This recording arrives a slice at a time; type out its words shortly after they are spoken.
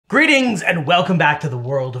Greetings and welcome back to the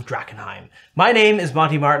world of Drakkenheim. My name is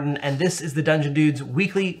Monty Martin and this is the Dungeon Dudes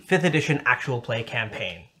weekly 5th edition actual play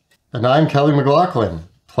campaign. And I'm Kelly McLaughlin,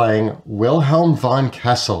 playing Wilhelm von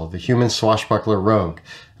Kessel, the human swashbuckler rogue.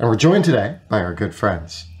 And we're joined today by our good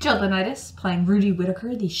friends. Jill Benitis, playing Rudy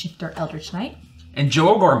Whitaker, the Shifter Eldritch Knight. And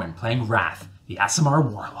Joe O'Gorman, playing Wrath, the Aasimar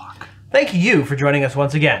Warlock. Thank you for joining us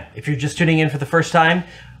once again. If you're just tuning in for the first time,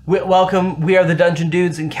 welcome. We are the Dungeon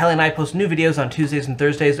Dudes, and Kelly and I post new videos on Tuesdays and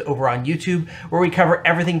Thursdays over on YouTube, where we cover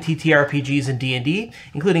everything TTRPGs and D&D,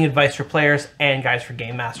 including advice for players and guides for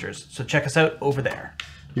game masters. So check us out over there.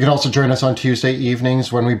 You can also join us on Tuesday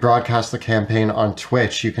evenings when we broadcast the campaign on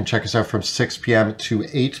Twitch. You can check us out from 6 p.m. to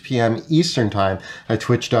 8 p.m. Eastern Time at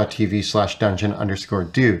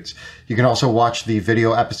twitch.tv/dungeon_dudes. You can also watch the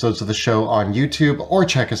video episodes of the show on YouTube or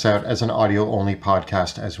check us out as an audio-only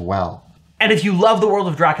podcast as well. And if you love the world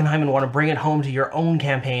of Drakkenheim and want to bring it home to your own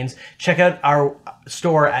campaigns, check out our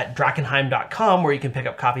store at Drakkenheim.com, where you can pick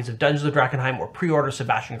up copies of Dungeons of Drakkenheim or pre-order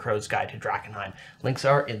Sebastian Crow's Guide to Drakkenheim. Links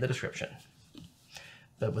are in the description.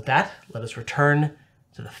 But with that, let us return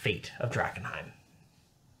to the fate of Drakkenheim.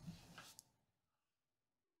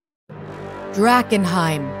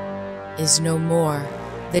 Drakkenheim is no more.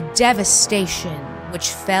 The devastation which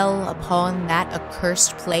fell upon that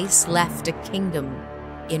accursed place left a kingdom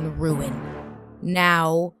in ruin.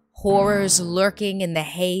 Now, horrors lurking in the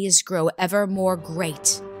haze grow ever more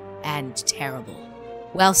great and terrible,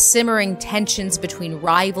 while simmering tensions between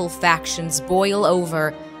rival factions boil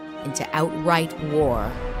over into outright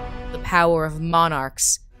war. The power of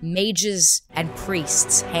monarchs, mages, and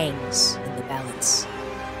priests hangs in the balance.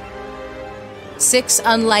 6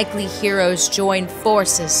 unlikely heroes join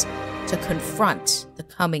forces to confront the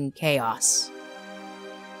coming chaos.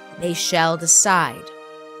 They shall decide,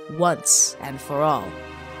 once and for all,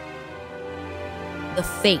 the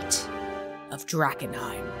fate of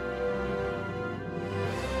Drakkenheim.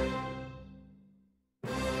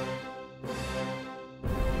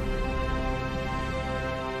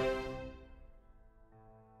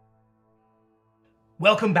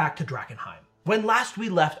 Welcome back to Drakkenheim. When last we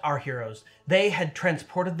left our heroes, they had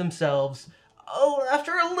transported themselves,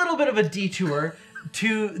 after a little bit of a detour,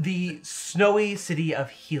 to the snowy city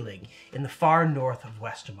of Healing in the far north of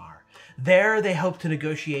Westermar. There they hoped to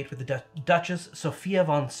negotiate with the Duchess Sophia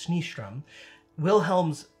von Sneestrom,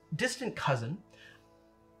 Wilhelm's distant cousin,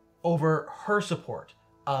 over her support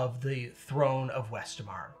of the throne of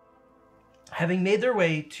Westermar. Having made their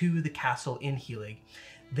way to the castle in Healing,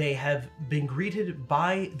 they have been greeted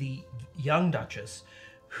by the young Duchess,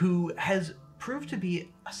 who has proved to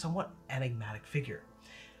be a somewhat enigmatic figure.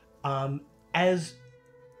 As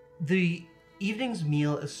the evening's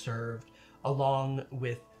meal is served, along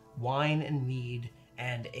with wine and mead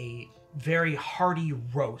and a very hearty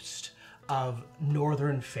roast of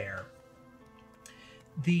northern fare,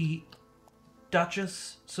 the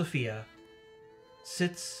Duchess Sophia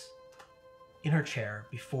sits in her chair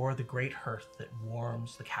before the great hearth that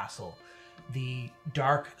warms the castle. The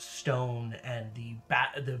dark stone and the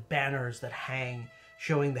banners that hang,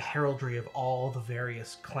 showing the heraldry of all the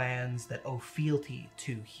various clans that owe fealty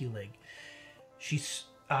to Healing. She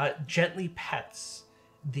gently pets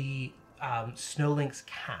the Snowlink's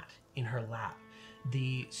cat in her lap,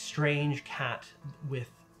 the strange cat with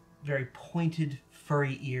very pointed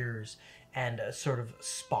furry ears and a sort of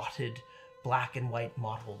spotted black and white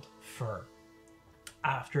mottled fur,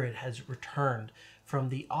 after it has returned from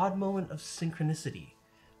the odd moment of synchronicity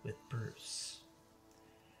with Bruce.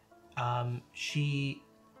 She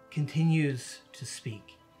continues to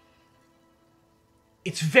speak.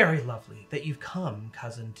 It's very lovely that you've come,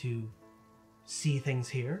 cousin, to see things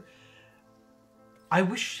here. I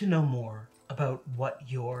wish to know more about what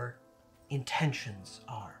your intentions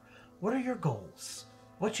are. What are your goals?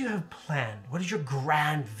 What you have planned? What is your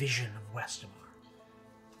grand vision of Westermar?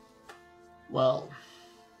 Well,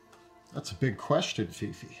 that's a big question,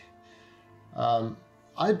 Fifi.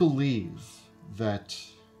 I believe that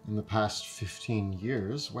in the past 15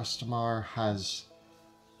 years, Westermar has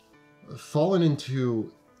fallen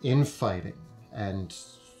into infighting, and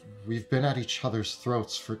we've been at each other's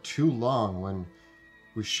throats for too long when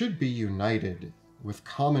we should be united with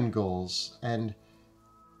common goals. And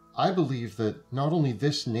I believe that not only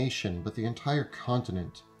this nation, but the entire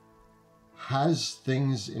continent has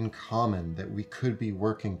things in common that we could be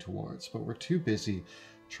working towards, but we're too busy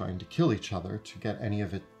trying to kill each other to get any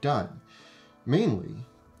of it done. Mainly,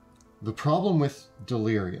 the problem with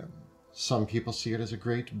delirium. Some people see it as a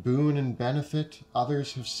great boon and benefit,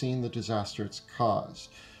 others have seen the disaster it's caused.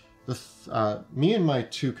 Me and my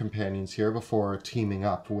 2 companions here, before teaming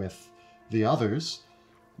up with the others,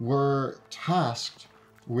 were tasked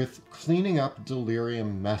with cleaning up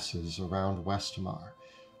delirium messes around Westamar.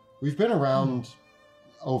 We've been around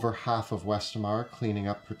over half of Westamar cleaning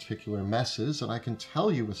up particular messes, and I can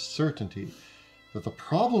tell you with certainty that the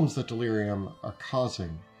problems that delirium are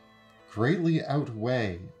causing greatly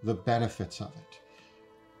outweigh the benefits of it.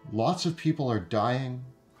 Lots of people are dying,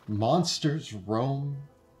 monsters roam,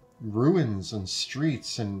 ruins and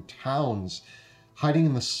streets and towns, hiding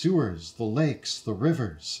in the sewers, the lakes, the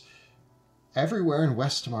rivers. Everywhere in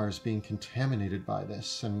Westamar is being contaminated by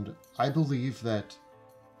this, and I believe that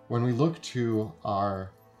when we look to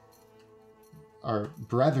our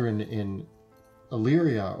brethren in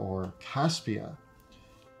Illyria or Caspia,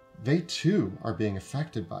 they too are being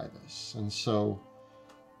affected by this. And so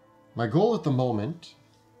my goal at the moment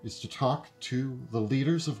is to talk to the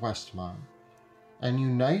leaders of Westamar and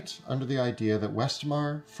unite under the idea that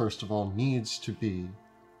Westamar, first of all, needs to be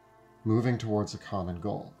moving towards a common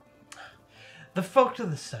goal. The folk to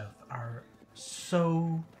the south are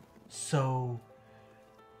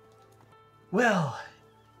well,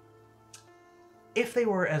 if they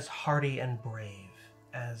were as hardy and brave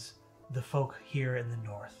as the folk here in the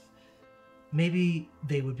north, maybe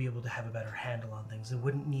they would be able to have a better handle on things and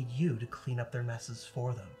wouldn't need you to clean up their messes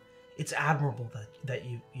for them. It's admirable that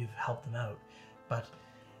you've helped them out, but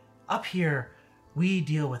up here, we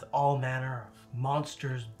deal with all manner of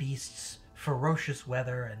monsters, beasts, ferocious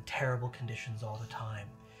weather, and terrible conditions all the time.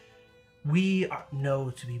 We know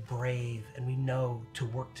to be brave, and we know to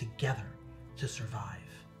work together to survive.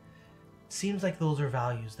 Seems like those are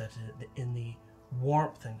values that in the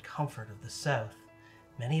warmth and comfort of the South,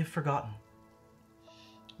 many have forgotten.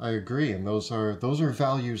 I agree, and those are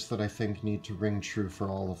values that I think need to ring true for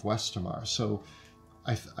all of Westamar. So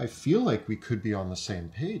I feel like we could be on the same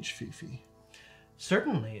page, Fifi.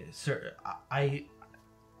 Certainly, sir. I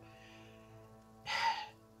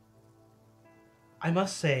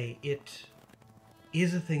must say, it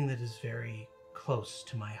is a thing that is very close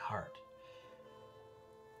to my heart.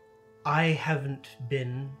 I haven't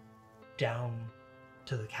been down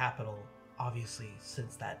to the capital, obviously,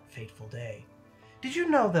 since that fateful day. Did you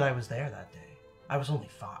know that I was there that day? I was only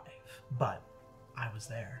 5, but I was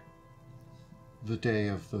there. The day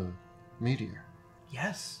of the meteor.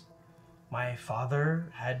 Yes. My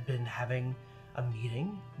father had been having a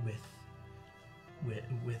meeting with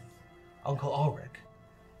Uncle Ulrich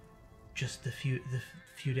just the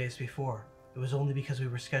few days before. It was only because we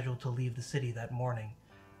were scheduled to leave the city that morning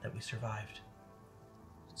that we survived.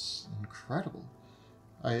 It's incredible.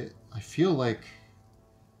 I feel like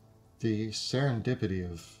the serendipity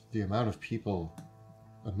of the amount of people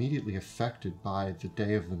immediately affected by the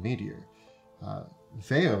day of the meteor.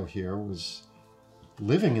 Veo here was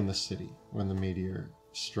living in the city when the meteor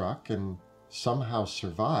struck and somehow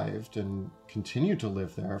survived and continued to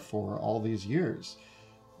live there for all these years.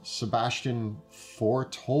 Sebastian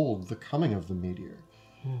foretold the coming of the meteor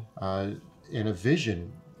in a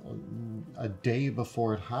vision a day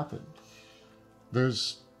before it happened.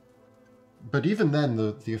 But even then,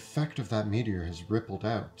 the effect of that meteor has rippled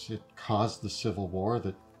out. It caused the civil war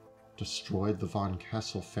that destroyed the von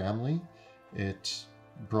Kessel family. It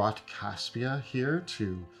brought Caspia here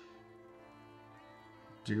to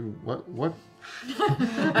do what?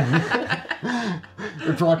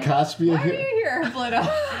 It brought Caspia Why here. are you here, Pluto?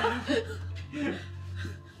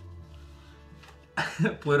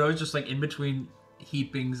 Pluto's just like in between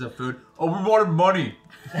heapings of food. Oh, we wanted money.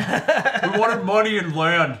 We wanted money and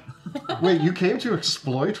land. Wait, you came to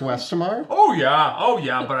exploit Westamar? Oh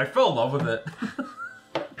yeah, but I fell in love with it.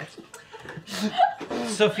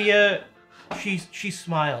 Sophia, she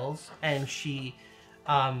smiles and she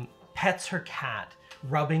pets her cat,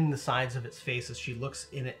 rubbing the sides of its face as she looks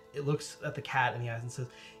in it. It looks at the cat in the eyes and says,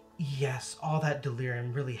 "Yes, all that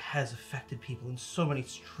delirium really has affected people in so many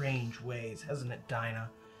strange ways, hasn't it, Dinah?"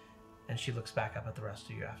 And she looks back up at the rest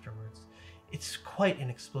of you afterwards. It's quite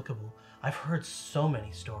inexplicable. I've heard so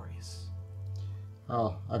many stories.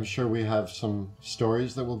 Oh, I'm sure we have some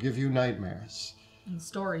stories that will give you nightmares. And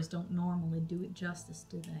stories don't normally do it justice,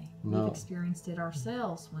 do they? No. We've experienced it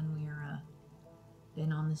ourselves when we're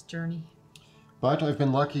been on this journey. But I've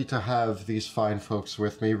been lucky to have these fine folks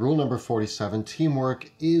with me. Rule number 47,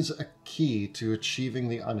 teamwork is a key to achieving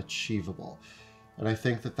the unachievable. And I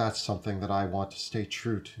think that that's something that I want to stay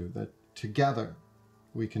true to, that together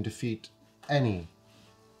we can defeat any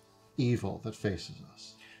evil that faces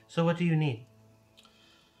us. So what do you need?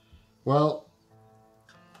 Well,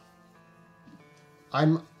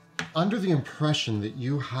 I'm under the impression that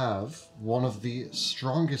you have one of the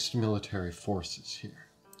strongest military forces here.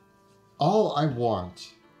 All I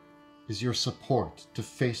want is your support to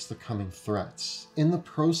face the coming threats in the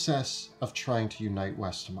process of trying to unite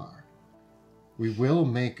Westamar. We will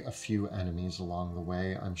make a few enemies along the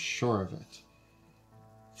way, I'm sure of it.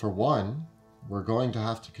 For one, we're going to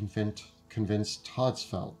have to convince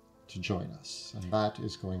Todsfeld to join us, and that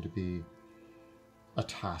is going to be a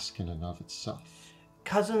task in and of itself.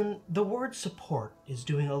 Cousin, the word support is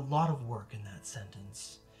doing a lot of work in that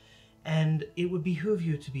sentence. And it would behoove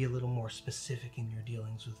you to be a little more specific in your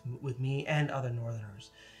dealings with me and other Northerners.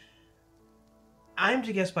 I'm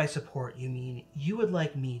to guess by support you mean you would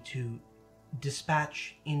like me to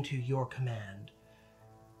dispatch into your command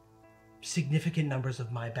significant numbers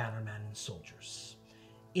of my bannermen and soldiers,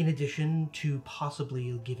 in addition to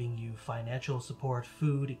possibly giving you financial support,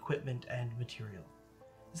 food, equipment, and material.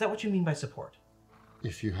 Is that what you mean by support?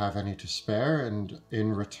 If you have any to spare, and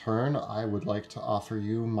in return, I would like to offer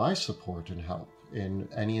you my support and help in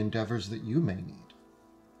any endeavors that you may need.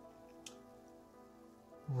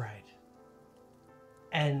 Right.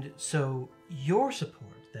 And so your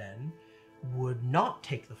support, then, would not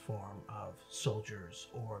take the form of soldiers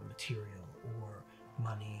or material or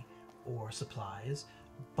money or supplies,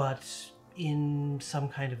 but in some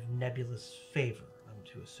kind of nebulous favor, I'm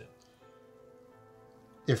to assume.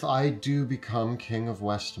 If I do become King of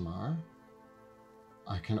Westamar,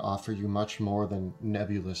 I can offer you much more than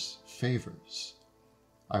nebulous favors.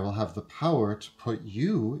 I will have the power to put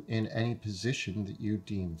you in any position that you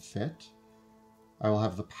deem fit. I will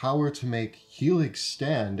have the power to make Helig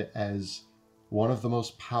stand as one of the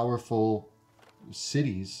most powerful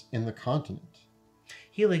cities in the continent.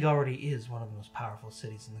 Helig already is one of the most powerful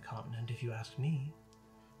cities in the continent, if you ask me.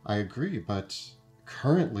 I agree, but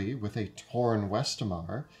currently, with a torn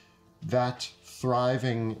Westamar, that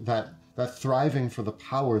thriving for the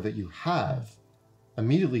power that you have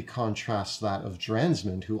immediately contrasts that of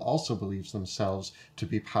Dransmund, who also believes themselves to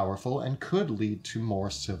be powerful and could lead to more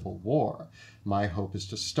civil war. My hope is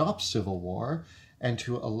to stop civil war and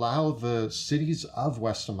to allow the cities of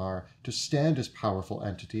Westamar to stand as powerful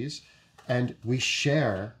entities, and we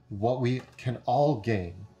share what we can all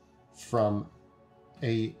gain from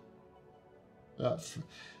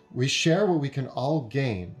we share what we can all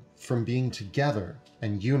gain from being together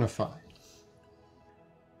and unified.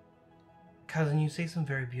 Cousin, you say some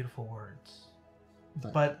very beautiful words.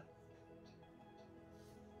 Thank But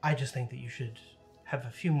I just think that you should have a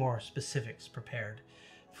few more specifics prepared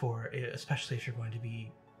for, especially if you're going to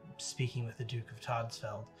be speaking with the Duke of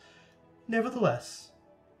Todsfeld. Nevertheless,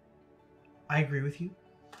 I agree with you,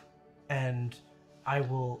 and I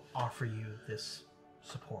will offer you this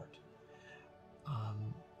support.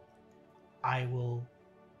 I will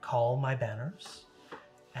call my banners,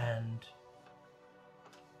 and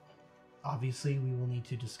obviously we will need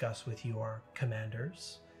to discuss with your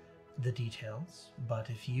commanders the details, but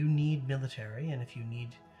if you need military and if you need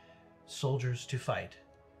soldiers to fight,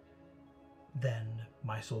 then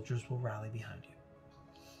my soldiers will rally behind you.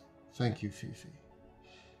 Thank you, Fifi.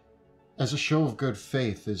 As a show of good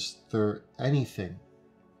faith, is there anything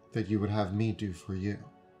that you would have me do for you?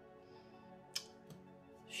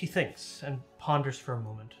 She thinks and ponders for a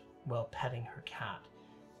moment while petting her cat,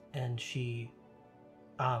 and she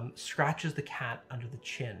scratches the cat under the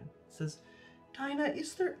chin. Says, Dinah,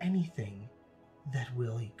 is there anything that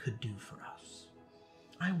Willie could do for us?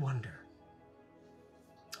 I wonder.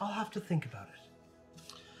 I'll have to think about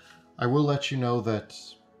it. I will let you know that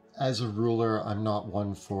as a ruler, I'm not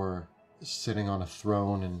one for sitting on a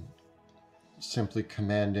throne and simply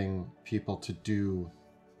commanding people to do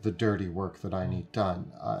the dirty work that I need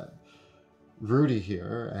done. Rudy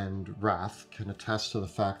here and Wrath can attest to the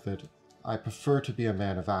fact that I prefer to be a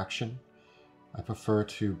man of action. I prefer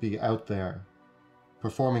to be out there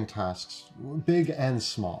performing tasks, big and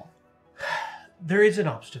small. There is an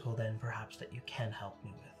obstacle then, perhaps, that you can help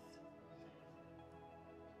me with.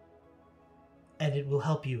 And it will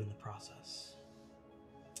help you in the process.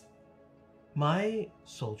 My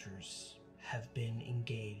soldiers have been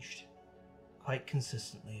engaged quite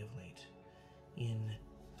consistently of late in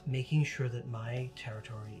making sure that my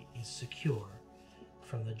territory is secure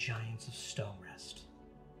from the giants of Stonerest.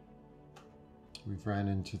 We've ran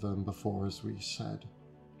into them before, as we said.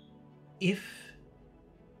 If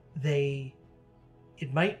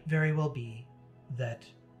it might very well be that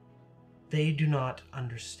they do not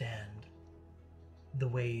understand the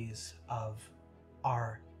ways of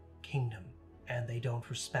our kingdom and they don't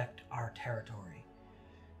respect our territory.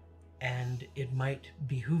 And it might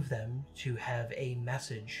behoove them to have a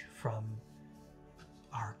message from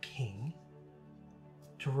our king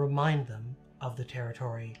to remind them of the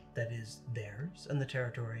territory that is theirs and the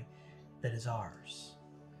territory that is ours.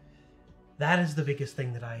 That is the biggest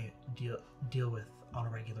thing that I deal with on a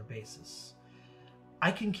regular basis. I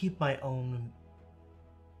can keep my own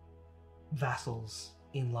vassals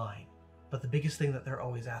in line, but the biggest thing that they're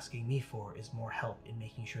always asking me for is more help in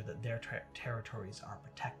making sure that their territories are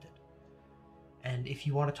protected. And if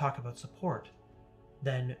you want to talk about support,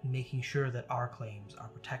 then making sure that our claims are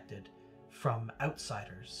protected from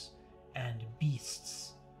outsiders and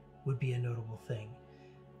beasts would be a notable thing.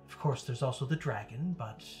 Of course, there's also the dragon,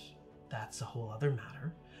 but that's a whole other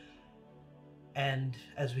matter. And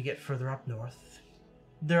as we get further up north,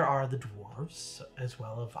 there are the dwarves, as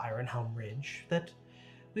well of Ironhelm Ridge, that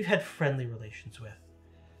we've had friendly relations with.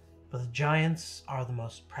 But the giants are the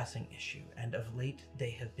most pressing issue, and of late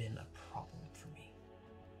they have been a problem for me.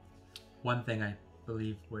 One thing I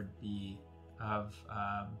believe would be of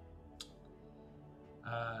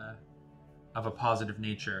a positive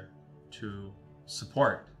nature to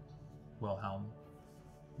support Wilhelm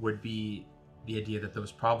would be the idea that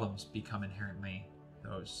those problems become inherently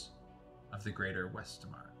those of the greater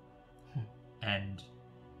Westamar. And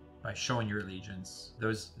by showing your allegiance,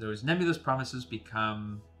 those nebulous promises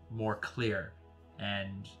become more clear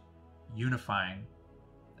and unifying,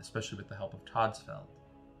 especially with the help of Todsfeld.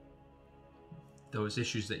 Those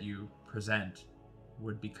issues that you present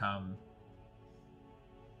would become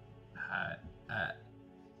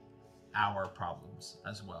our problems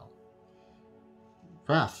as well.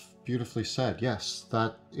 Wrath, beautifully said. Yes,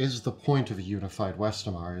 that is the point of a unified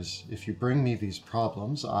Westamar, is if you bring me these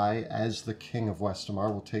problems, I, as the king of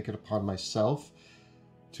Westamar, will take it upon myself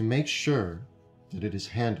to make sure that it is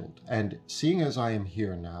handled. And seeing as I am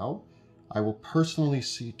here now, I will personally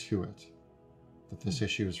see to it that this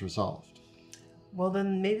issue is resolved. Well,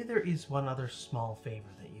 then maybe there is one other small favor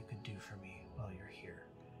that you could do for me while you're here.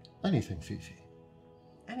 Anything, Fifi.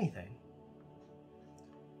 Anything.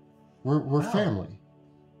 We're Well. family.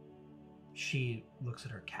 She looks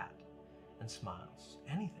at her cat and smiles.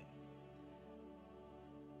 Anything.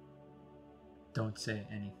 Don't say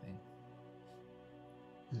anything.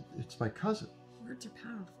 It's my cousin. Words are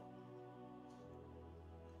powerful.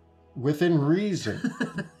 Within reason.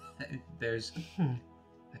 There's a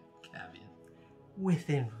caveat.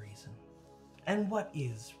 Within reason. And what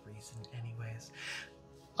is reason, anyways?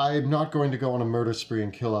 I'm not going to go on a murder spree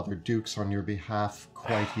and kill other dukes on your behalf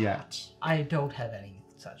quite yet. I don't have any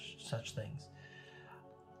such things.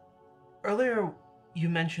 Earlier, you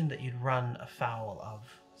mentioned that you'd run afoul of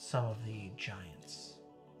some of the giants.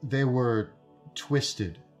 They were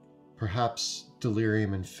twisted, perhaps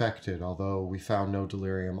delirium infected, although we found no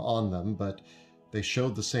delirium on them, but they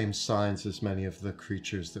showed the same signs as many of the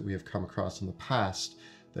creatures that we have come across in the past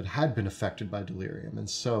that had been affected by delirium, and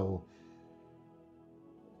so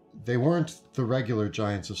they weren't the regular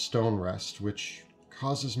giants of Stonerest, which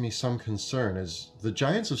causes me some concern, as the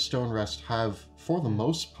giants of Stonerest have, for the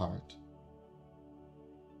most part,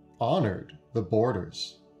 honored the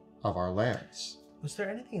borders of our lands. Was there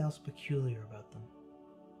anything else peculiar about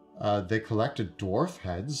them? They collected dwarf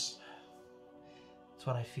heads. That's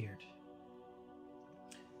what I feared.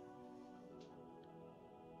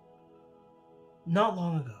 Not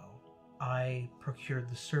long ago, I procured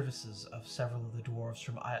the services of several of the dwarves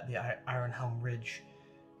from the Ironhelm Ridge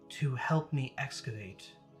to help me excavate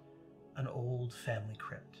an old family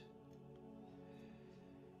crypt.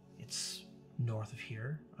 It's north of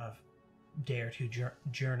here, a day or two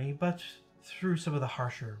journey, but through some of the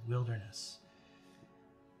harsher wilderness.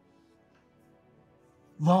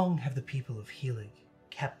 Long have the people of Helig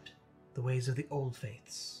kept the ways of the old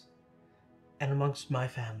faiths, and amongst my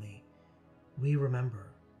family, we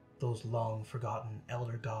remember those long-forgotten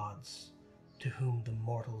elder gods to whom the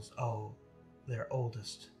mortals owe their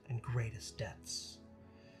oldest and greatest debts.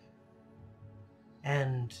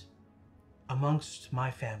 And amongst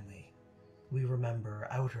my family, we remember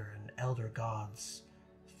outer and elder gods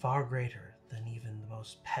far greater than even the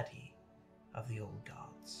most petty of the old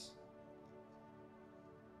gods.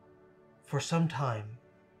 For some time,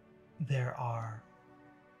 there are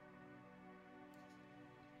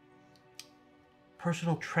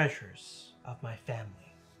personal treasures of my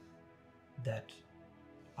family that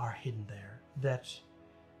are hidden there, that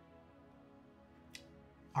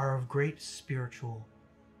are of great spiritual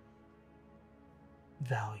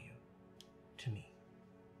value to me.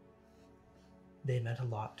 They meant a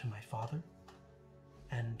lot to my father,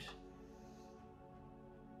 and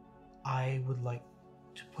I would like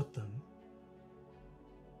to put them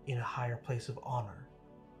in a higher place of honor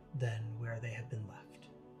than where they have been left.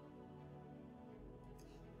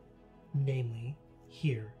 Namely,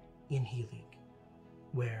 here in Helig,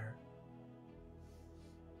 where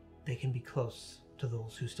they can be close to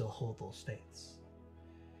those who still hold those faiths.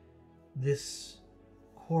 This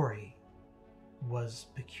quarry was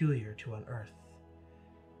peculiar to unearth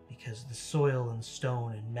because the soil and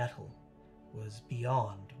stone and metal was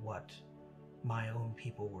beyond what my own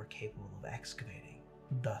people were capable of excavating.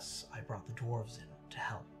 Thus, I brought the dwarves in to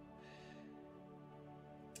help.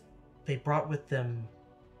 They brought with them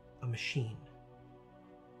a machine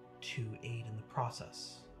to aid in the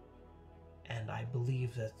process, and I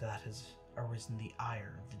believe that that has arisen the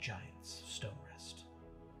ire of the giants of Stone Rest.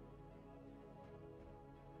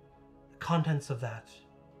 The contents of that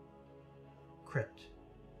crypt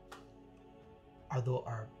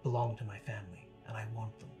belong to my family, and I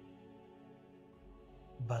want them.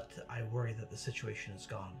 But I worry that the situation has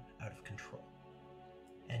gone out of control,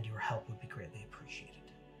 and your help would be greatly appreciated.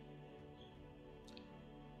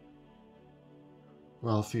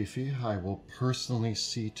 Well, Fifi, I will personally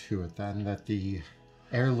see to it then that the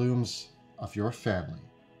heirlooms of your family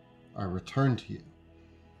are returned to you.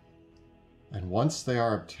 And once they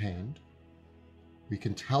are obtained, we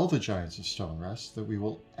can tell the Giants of Stone Rest that we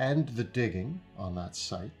will end the digging on that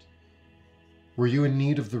site. Were you in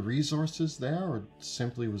need of the resources there, or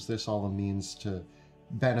simply was this all a means to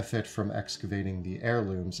benefit from excavating the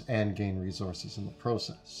heirlooms and gain resources in the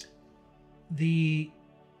process? The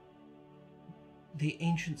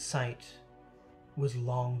ancient site was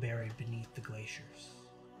long buried beneath the glaciers,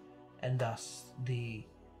 and thus the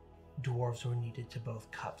dwarves were needed to both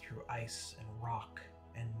cut through ice and rock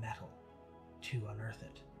and metal to unearth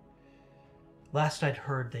it. Last I'd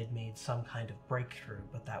heard, they'd made some kind of breakthrough,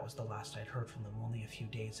 but that was the last I'd heard from them only a few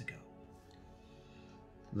days ago.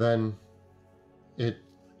 Then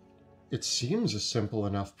it seems a simple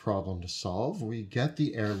enough problem to solve. We get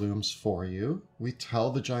the heirlooms for you. We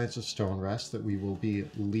tell the Giants of Stone Rest that we will be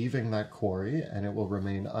leaving that quarry and it will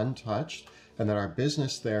remain untouched, and that our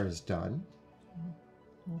business there is done.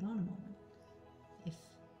 Hold on a moment. If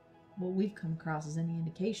what we've come across is any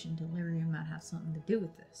indication, delirium might have something to do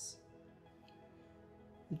with this.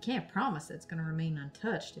 We can't promise that it's going to remain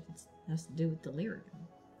untouched if it has to do with delirium.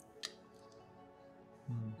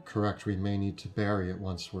 Correct, we may need to bury it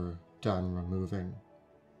once we're done removing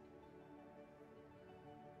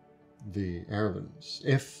the heirlooms.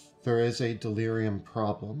 If there is a delirium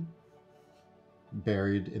problem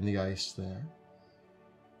buried in the ice there,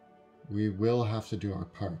 we will have to do our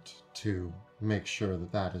part to make sure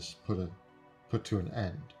that that is put to an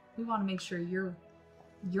end. We want to make sure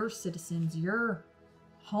your citizens, your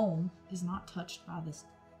home is not touched by this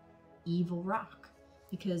evil rock,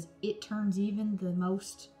 because it turns even the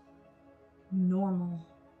most normal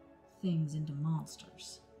things into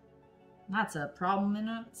monsters. That's a problem in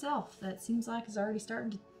of itself that seems like is already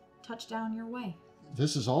starting to touch down your way.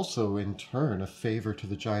 This is also, in turn, a favor to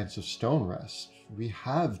the Giants of Stone Rest. We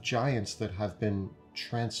have giants that have been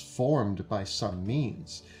transformed by some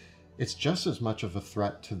means. It's just as much of a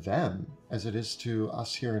threat to them as it is to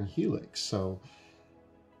us here in Helix. So,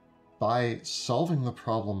 by solving the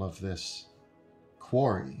problem of this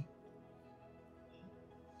quarry,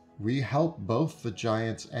 we help both the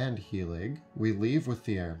Giants and Helig. We leave with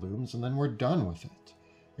the heirlooms, and then we're done with it.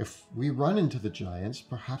 If we run into the Giants,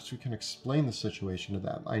 perhaps we can explain the situation to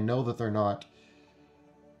them. I know that they're not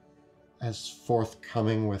as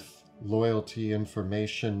forthcoming with loyalty,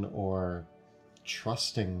 information, or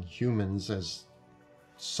trusting humans as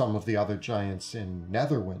some of the other Giants in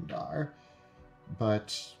Netherwind are,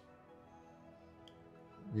 but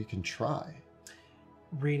we can try.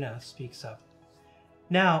 Rena speaks up.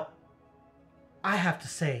 Now, I have to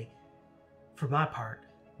say, for my part,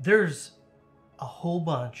 there's a whole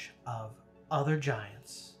bunch of other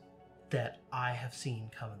giants that I have seen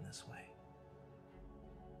coming this way.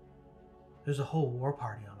 There's a whole war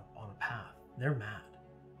party on a path. They're mad.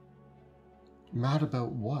 Mad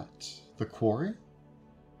about what? The quarry?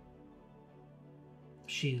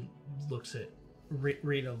 She looks at...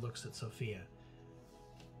 Rena looks at Sophia.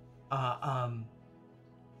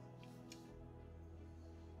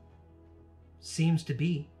 Seems to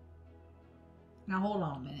be. Now hold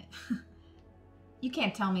on a minute. You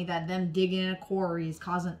can't tell me that them digging in a quarry is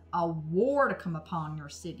causing a war to come upon your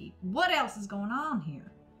city. What else is going on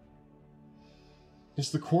here?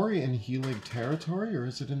 Is the quarry in Helig territory, or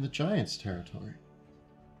is it in the Giants' territory?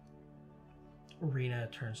 Rena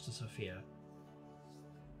turns to Sophia.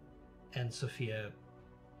 And Sophia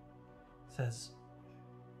says,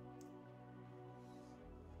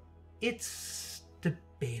 it's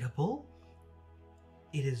debatable.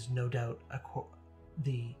 It is no doubt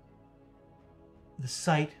the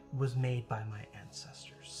site was made by my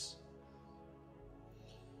ancestors.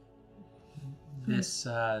 This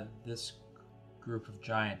group of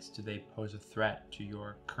giants, do they pose a threat to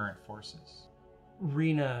your current forces?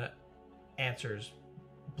 Rena answers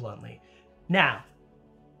bluntly. Now,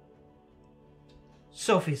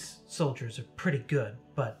 Sophie's soldiers are pretty good,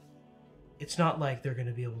 but it's not like they're going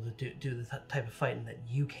to be able to do the type of fighting that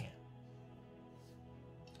you can.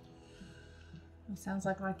 It sounds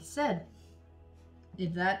like you said,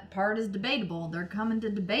 if that part is debatable, they're coming to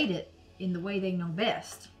debate it in the way they know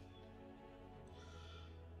best.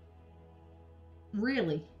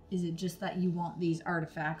 Really, is it just that you want these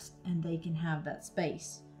artifacts and they can have that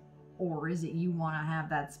space? Or is it you want to have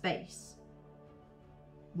that space?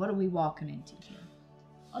 What are we walking into here?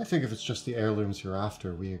 I think if it's just the heirlooms you're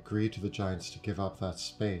after, we agree to the giants to give up that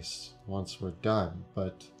space once we're done,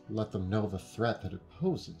 but let them know the threat that it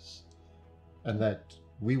poses, and that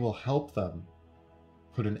we will help them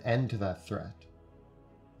put an end to that threat,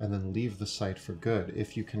 and then leave the site for good,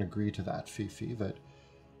 if you can agree to that, Fifi, that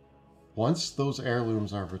once those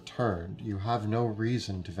heirlooms are returned, you have no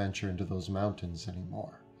reason to venture into those mountains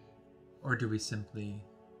anymore. Or do we simply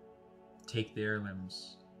take the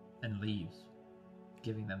heirlooms and leave,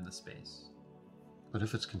 giving them the space? But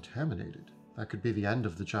if it's contaminated, that could be the end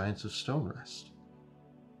of the Giants of Stone Rest.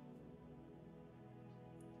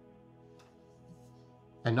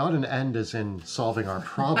 And not an end as in solving our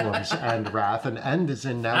problems and wrath, an end as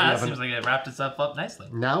in now Seems like it wrapped itself up nicely.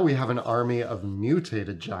 Now we have an army of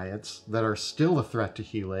mutated giants that are still a threat to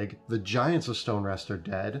Helig. The Giants of Stone Rest are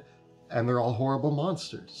dead, and they're all horrible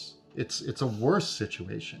monsters. It's a worse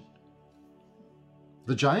situation.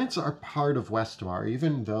 The giants are part of Westamar,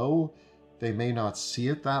 even though they may not see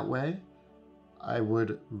it that way. I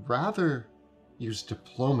would rather use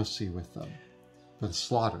diplomacy with them than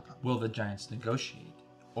slaughter them. Will the giants negotiate?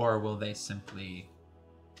 Or will they simply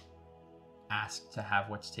ask to have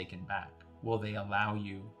what's taken back? Will they allow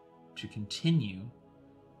you to continue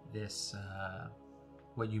this,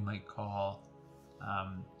 what you might call,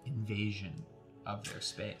 invasion of their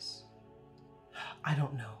space? I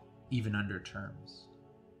don't know. Even under terms?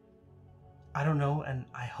 I don't know, and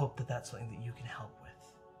I hope that that's something that you can help with.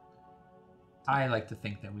 I like to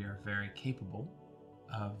think that we are very capable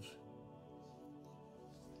of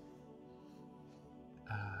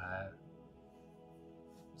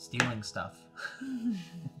stealing stuff.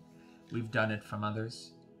 We've done it from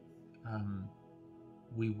others.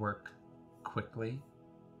 We work quickly,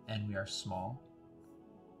 and we are small.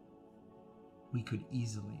 We could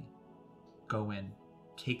easily go in,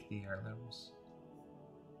 take the heirlooms,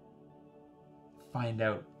 find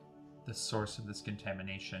out the source of this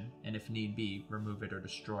contamination, and if need be, remove it or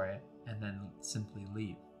destroy it, and then simply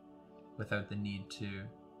leave without the need to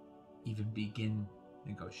even begin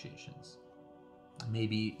negotiations.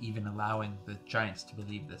 Maybe even allowing the giants to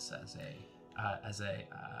believe this as a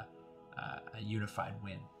unified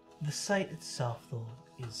win. The site itself, though,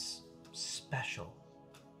 is special.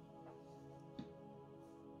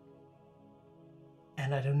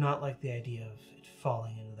 And I do not like the idea of it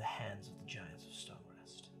falling into the hands of the Giants of Stone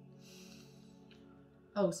Rest.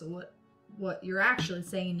 Oh, so what you're actually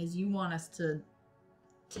saying is you want us to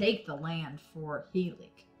take the land for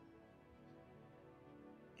Helig.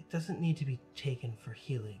 It doesn't need to be taken for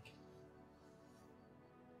Helig.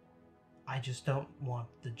 I just don't want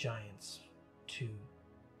the Giants to...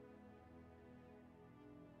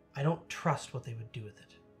 I don't trust what they would do with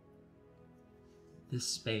it. This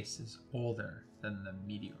space is older than the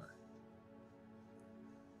meteor.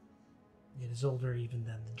 It is older even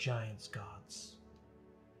than the Giants' gods.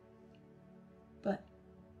 But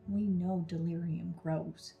we know delirium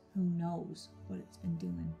grows. Who knows what it's been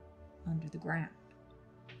doing under the ground?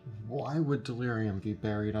 Why would delirium be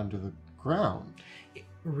buried under the ground?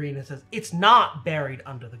 Rena says, it's not buried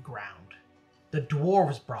under the ground. The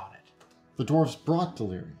dwarves brought it. The dwarves brought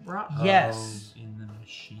delirium. Yes. In the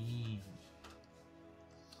machine.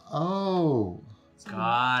 Oh.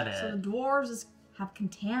 Got it. So the dwarves have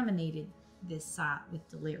contaminated this site with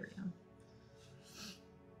delirium.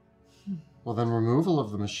 Well, then removal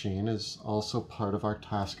of the machine is also part of our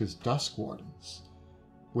task as Dusk Wardens,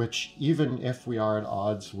 which, even if we are at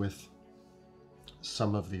odds with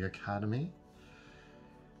some of the Academy,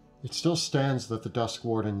 it still stands that the Dusk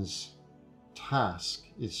Wardens' task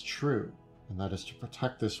is true, and that is to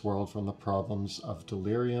protect this world from the problems of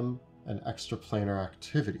delirium and extraplanar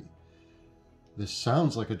activity. This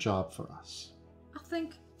sounds like a job for us. I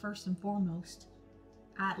think, first and foremost,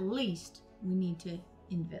 at least we need to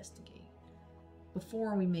investigate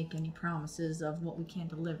before we make any promises of what we can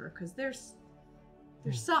deliver, because there's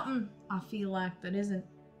something I feel like that isn't...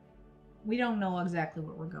 We don't know exactly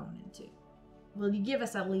what we're going into. Will you give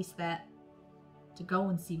us at least that to go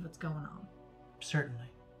and see what's going on?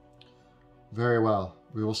 Certainly. Very well.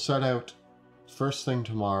 We will set out first thing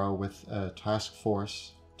tomorrow with a task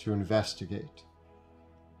force to investigate.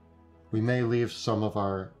 We may leave some of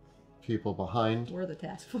our people behind. We're the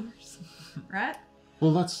task force, right?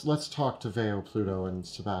 Well, let's talk to Veo, Pluto, and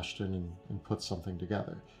Sebastian and put something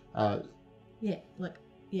together. Yeah, look,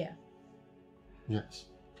 yeah. Yes.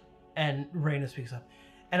 And Raina speaks up.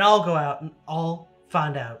 And I'll go out and I'll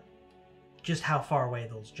find out just how far away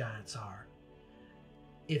those giants are.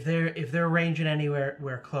 If they're ranging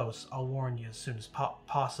anywhere close, I'll warn you as soon as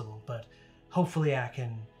possible. But hopefully I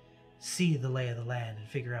can see the lay of the land and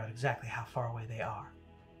figure out exactly how far away they are.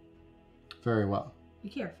 Very well. Be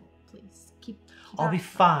careful, please. Keep I'll be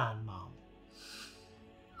fine, Mom.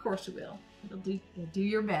 Of course you will. You'll do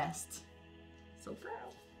your best. So proud.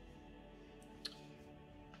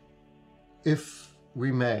 If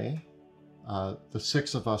we may, the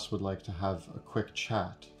 6 of us would like to have a quick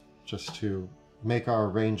chat, just to make our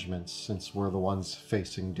arrangements since we're the ones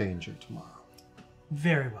facing danger tomorrow.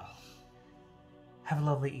 Very well. Have a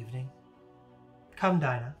lovely evening. Come,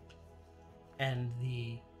 Dinah. And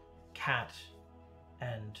the cat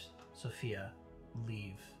and Sophia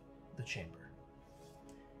leave the chamber.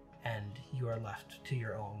 And you are left to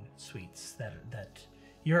your own suites, that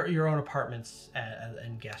your own apartments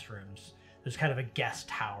and guest rooms. There's kind of a guest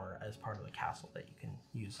tower as part of the castle that you can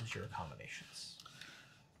use as your accommodations.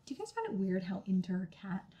 Do you guys find it weird how into her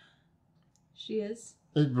cat she is?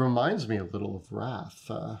 It reminds me a little of Wrath.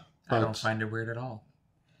 I don't find it weird at all.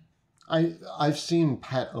 I've seen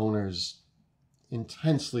pet owners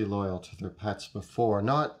intensely loyal to their pets before,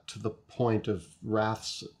 not to the point of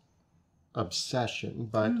Wrath's obsession,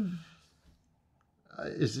 but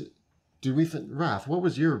do we think, Wrath, what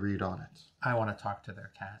was your read on it? I want to talk to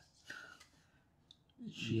their cat.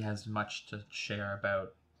 She has much to share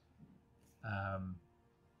about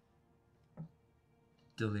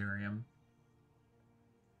delirium.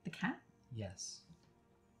 The cat? Yes.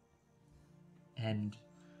 And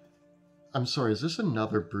I'm sorry, is this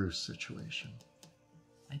another Bruce situation?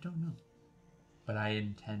 I don't know. But I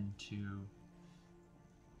intend to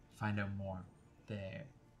find out more.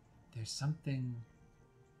 There's something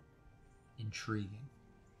intriguing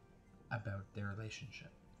about their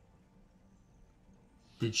relationship.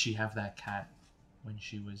 Did she have that cat when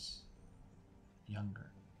she was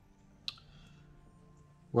younger?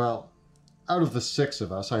 Well, out of the 6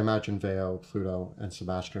 of us, I imagine Veo, Pluto, and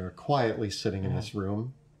Sebastian are quietly sitting in this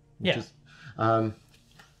room. Yeah.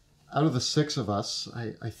 Out of the 6 of us,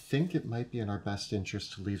 I think it might be in our best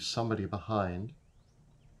interest to leave somebody behind,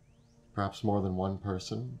 perhaps more than one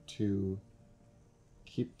person, to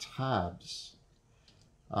keep tabs.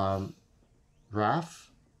 Raph,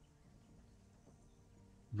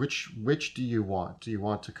 which do you want? Do you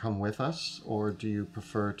want to come with us, or do you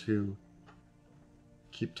prefer to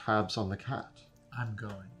keep tabs on the cat? I'm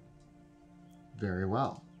going. Very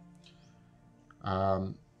well.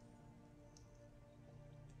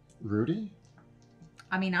 Rudy?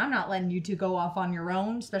 I mean, I'm not letting you two go off on your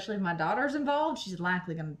own, especially if my daughter's involved. She's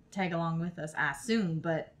likely going to tag along with us, I assume,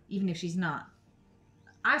 but even if she's not,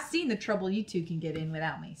 I've seen the trouble you two can get in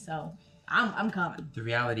without me, so I'm coming. The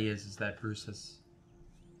reality is that Bruce has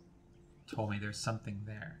told me there's something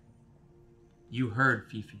there. You heard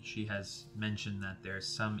Fifi. She has mentioned that there's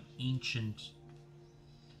some ancient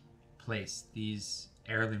place. These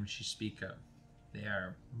heirlooms she speak of, they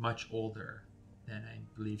are much older than I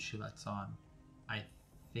believe she lets on. I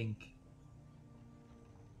think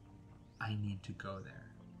I need to go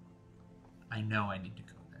there. I know I need to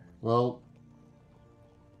go there. Well,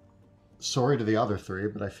 sorry to the other 3,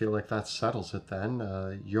 but I feel like that settles it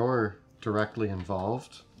then. You're directly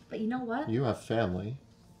involved. But you know what? You have family.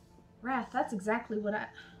 Wrath, that's exactly what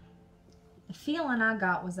the feeling I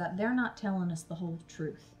got was that they're not telling us the whole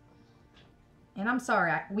truth. And I'm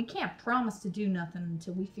sorry, we can't promise to do nothing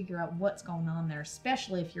until we figure out what's going on there,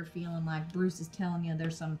 especially if you're feeling like Bruce is telling you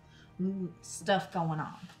there's some stuff going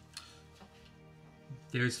on.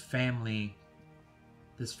 There's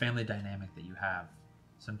this family dynamic that you have.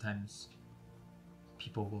 Sometimes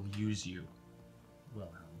people will use you,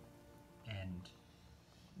 Wilhelm, and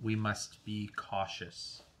we must be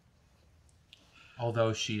cautious.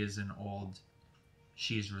 Although she is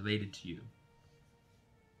related to you.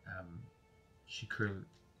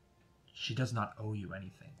 She does not owe you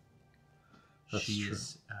anything. That's true.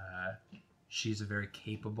 She's a very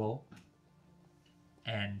capable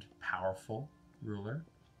and powerful ruler.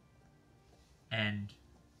 And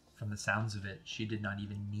from the sounds of it, she did not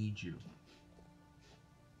even need you.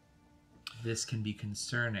 This can be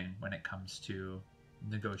concerning when it comes to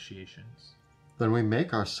negotiations. Then we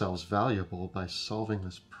make ourselves valuable by solving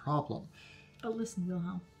this problem. But listen,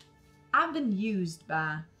 Wilhelm, I've been used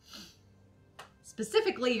by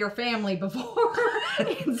specifically your family before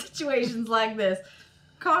in situations like this.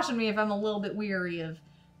 Caution me if I'm a little bit weary of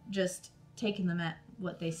just taking them at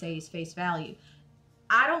what they say is face value.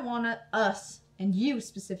 I don't want us, and you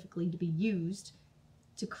specifically, to be used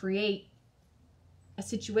to create a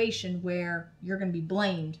situation where you're going to be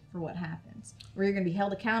blamed for what happens, where you're going to be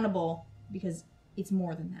held accountable, because it's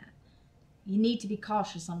more than that. You need to be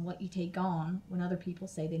cautious on what you take on when other people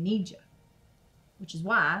say they need you, which is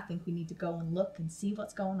why I think we need to go and look and see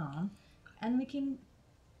what's going on, and we can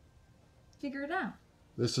figure it out.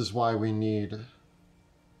 This is why we need...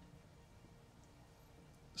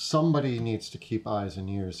 Somebody needs to keep eyes and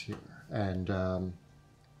ears here. And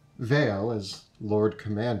Vale, as Lord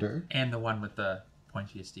Commander... And the one with the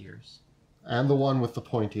pointiest ears. And the one with the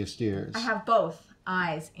pointiest ears. I have both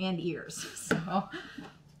eyes and ears, so...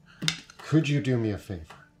 Could you do me a favor?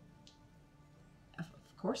 Of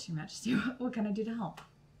course, Your Majesty. What can I do to help?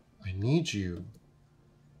 I need you...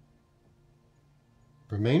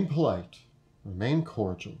 Remain polite. Remain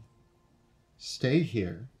cordial. Stay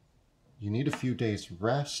here. You need a few days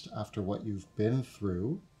rest after what you've been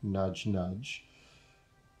through. Nudge, nudge.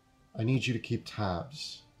 I need you to keep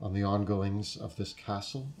tabs on the ongoings of this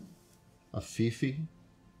castle, of Fifi,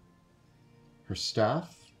 her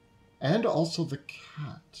staff, and also the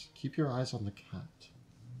cat. Keep your eyes on the cat.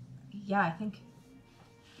 Yeah, I think...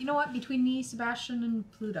 You know what? Between me, Sebastian,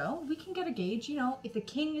 and Pluto, we can get a gauge. You know, if the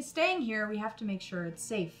king is staying here, we have to make sure it's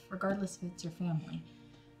safe, regardless if it's your family.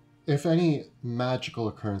 If any magical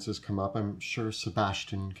occurrences come up, I'm sure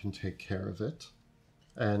Sebastian can take care of it.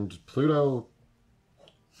 And Pluto...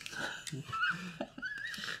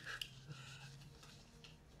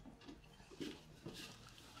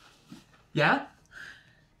 Yeah?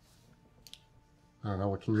 I don't know,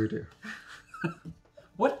 what can you do?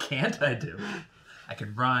 What can't I do? I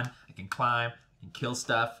can run, I can climb, I can kill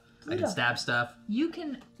stuff, I can stab stuff.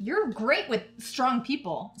 You're great with strong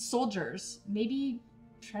people, soldiers. Maybe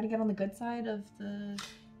try to get on the good side of the...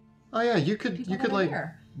 Oh yeah, you could like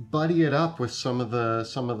here. buddy it up with some of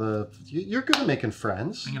the. You're good at making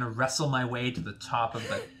friends. I'm gonna wrestle my way to the top of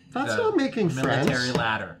the That's the not making military friends.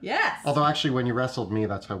 ladder. Yes. Although actually, when you wrestled me,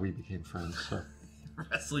 that's how we became friends. So.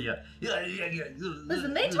 Wrestle you.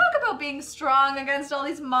 Listen, they talk about being strong against all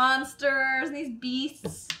these monsters and these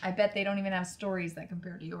beasts. I bet they don't even have stories that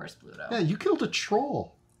compare to yours, Pluto. Yeah, you killed a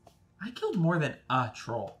troll. I killed more than a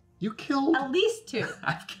troll. You killed... At least 2.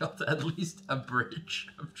 I've killed at least a bridge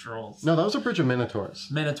of trolls. No, that was a bridge of minotaurs.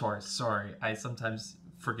 Minotaurs, sorry. I sometimes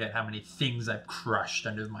forget how many things I've crushed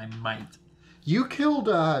under my might. You killed,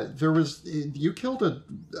 you killed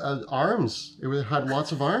arms. It had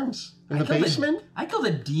lots of arms in the basement. I killed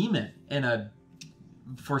a demon in a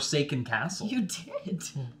forsaken castle. You did.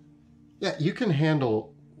 Yeah, you can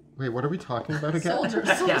handle... Wait, what are we talking about again? Soldiers.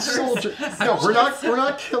 Yeah. Soldiers. No, we're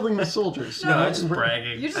not killing the soldiers. No, I'm just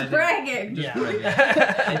bragging. You're just bragging.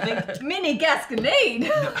 I think Mini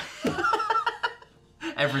Gasconade.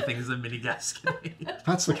 everything is a mini Gasconade.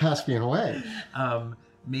 That's the Caspian Way.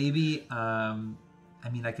 Maybe, I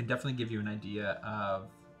mean, I can definitely give you an idea of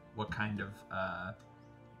what kind of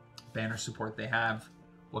banner support they have,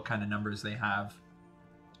 what kind of numbers they have.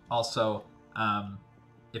 Also,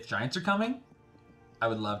 if giants are coming, I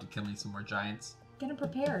would love to kill me some more giants. Get them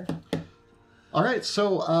prepared. All right,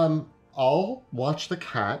 so I'll watch the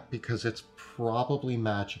cat because it's probably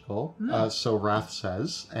magical, so Wrath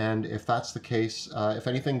says. And if that's the case, if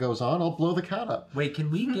anything goes on, I'll blow the cat up. Wait,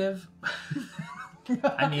 can we give...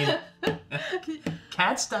 I mean,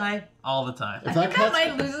 cats die all the time. I think that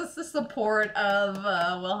might lose us the support of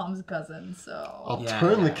Wilhelm's cousin, so... I'll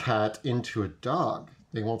turn the cat into a dog.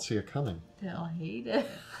 They won't see it coming. They'll hate it.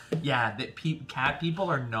 Yeah, cat people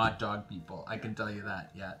are not dog people. I can tell you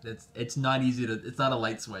that. Yeah, it's not easy to... It's not a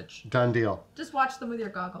light switch. Done deal. Just watch them with your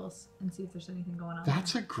goggles and see if there's anything going on.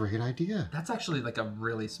 That's a great idea. That's actually like a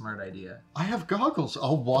really smart idea. I have goggles.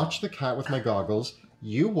 I'll watch the cat with my goggles.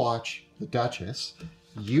 You watch the Duchess.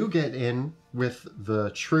 You get in with the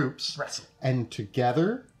troops. Wrestle. And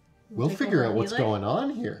together, we'll figure out what's going on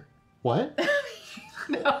here. What?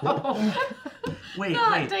 No. Wait.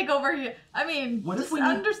 Take over here. I mean, What if just we need-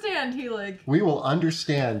 understand, Helig. We will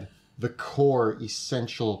understand the core,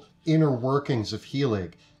 essential inner workings of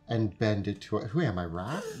Helig and bend it to it. Who am I,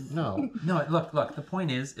 Wrath? No. No, look. The point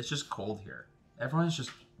is, it's just cold here. Everyone's just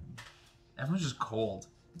cold.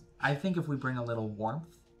 I think if we bring a little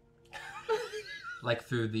warmth, like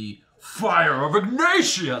through the fire of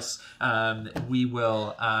Ignatius, we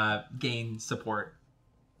will gain support.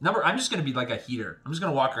 I'm just gonna be like a heater. I'm just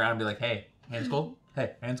gonna walk around and be like, hey, hands cold?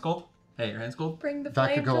 Hey, hands cold? Hey, your hands cold? Bring the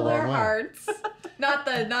That flame could go to a long their way. hearts. Not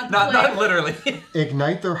the Not literally.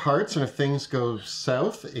 Ignite their hearts, and if things go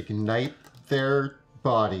south, ignite their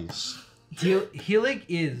bodies. Helig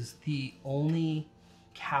is the only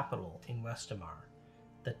capital in Westamar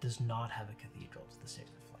that does not have a cathedral to the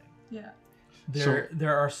Sacred Flame. Yeah.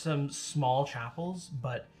 There are some small chapels,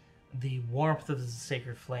 but the warmth of the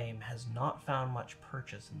Sacred Flame has not found much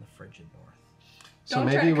purchase in the frigid north. So Don't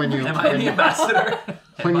maybe when you Am I the ambassador?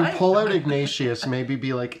 when you pull out Ignatius, maybe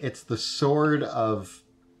be like, it's the sword of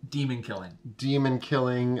Demon killing. demon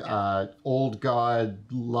killing, old god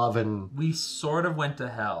loving, We sort of went to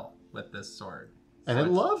hell with this sword. and So it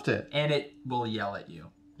it's- loved it. And it will yell at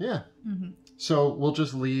you. Yeah. So we'll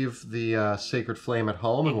just leave the sacred flame at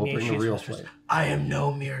home, and we'll bring the Ignatius real whispers, flame. I am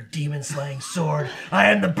no mere demon-slaying sword. I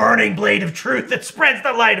am the burning blade of truth that spreads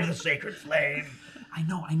the light of the Sacred Flame. I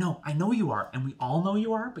know you are, and we all know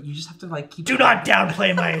you are, but you just have to like keep. Do not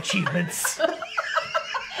downplay my achievements.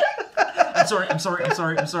 I'm sorry.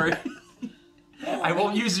 I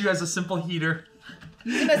won't use you as a simple heater.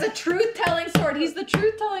 Use him as a truth-telling sword. He's the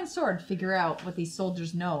truth-telling sword. Figure out what these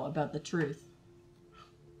soldiers know about the truth.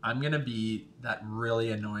 I'm gonna be that really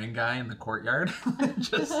annoying guy in the courtyard,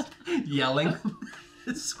 just yelling,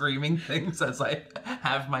 screaming things as I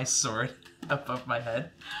have my sword above my head.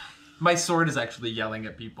 My sword is actually yelling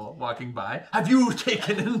at people walking by. Have you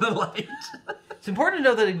taken in the light? It's important to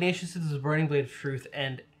know that Ignatius is a burning blade of truth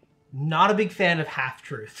and not a big fan of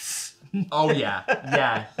half-truths. Oh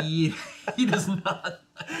yeah. He does not.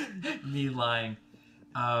 Me lying.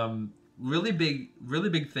 Really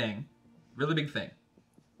big thing.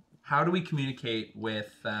 How do we communicate with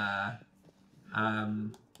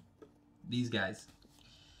these guys?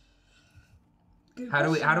 How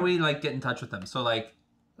do we like get in touch with them? So like,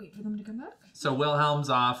 Wait for them to come back? so Wilhelm's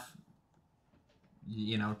off,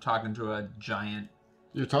 you know, talking to a giant.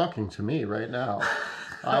 You're talking to me right now.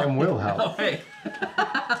 I am Wilhelm. Oh hey.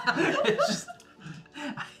 It's just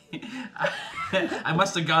I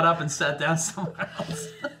must have got up and sat down somewhere else.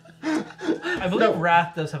 I believe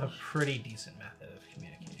Wrath does have a pretty decent method of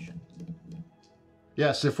communication.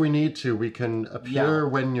 Yes, if we need to, we can appear Yeah.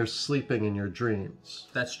 when you're sleeping in your dreams.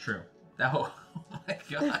 That's true. Oh my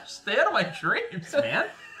gosh. Stay out of my dreams, man.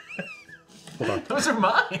 Hold on. Those are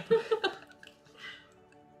mine.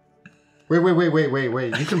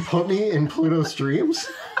 Wait. You can put me in Pluto's dreams?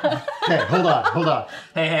 Okay, hold on.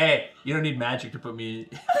 Hey. You don't need magic to put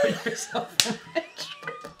yourself in my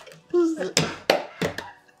dreams.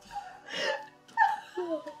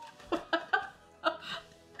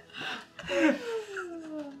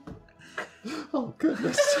 Oh,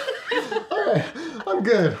 goodness. All right, I'm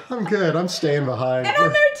good. I'm staying behind. And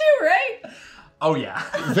I'm there too, right? Oh yeah.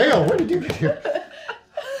 Vale, when did you get here?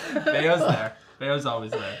 Bayo's there. Bayo's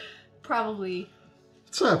always there. Probably.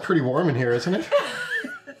 It's pretty warm in here, isn't it?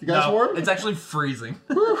 You guys No, warm? it's actually freezing.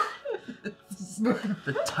 The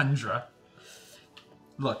tundra.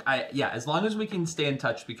 Look, as long as we can stay in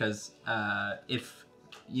touch, because if,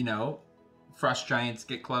 you know, frost giants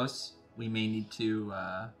get close, we may need to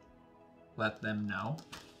let them know.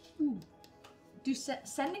 Ooh. Do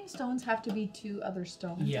sending stones have to be two other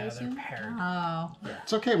stones? Yeah, I they're assume? paired. Oh.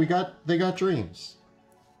 It's okay. They got dreams.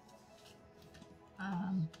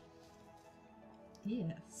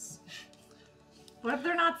 Yes. What if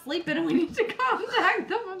they're not sleeping and we need to contact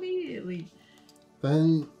them immediately?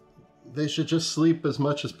 Then they should just sleep as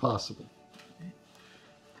much as possible.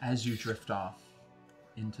 As you drift off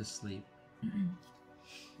into sleep,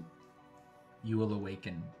 you will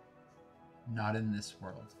awaken, not in this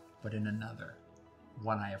world, but in another.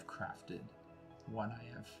 One I have crafted, one I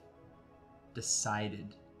have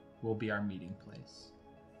decided will be our meeting place.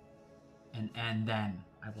 And then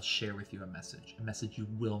I will share with you a message you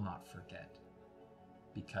will not forget,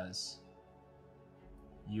 because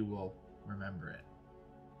you will remember it.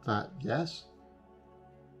 Yes.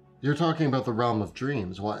 You're talking about the realm of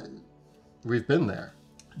dreams. Why? We've been there.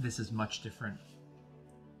 This is much different.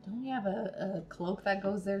 Don't we have a cloak that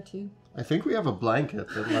goes there too? I think we have a blanket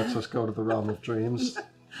that lets us go to the realm of dreams.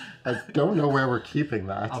 I don't know where we're keeping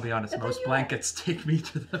that. I'll be honest, most blankets take me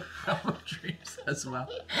to the realm of dreams as well.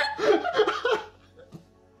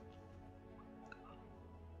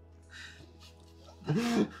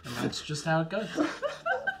 And that's just how it goes.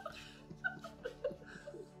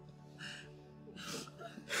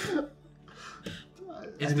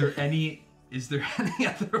 Is there any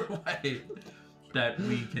other way that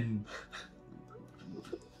we can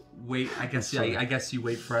wait? I guess you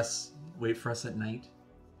wait for us at night.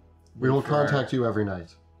 We will Wait for our- contact you every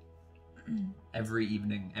night. every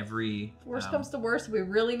evening, every Worst comes to worst, if we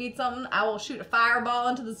really need something, I will shoot a fireball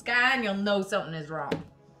into the sky and you'll know something is wrong.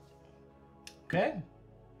 Okay.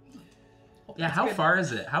 Yeah, how far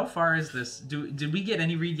is it? How far is this? Did we get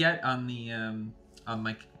any read yet on the on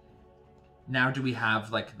like? Now do we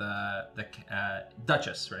have like the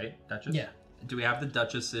Duchess, right? Duchess. Yeah. Do we have the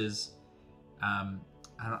Duchess's?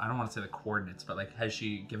 I don't want to say the coordinates, but like, has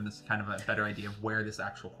she given us kind of a better idea of where this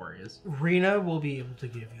actual quarry is? Rena will be able to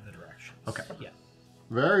give you the directions. Okay. Yeah.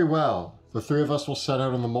 Very well. The three of us will set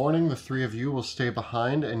out in the morning. The three of you will stay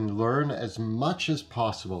behind and learn as much as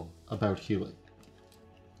possible about healing.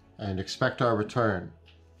 And expect our return.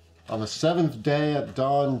 On the 7th day at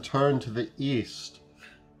dawn, turn to the east.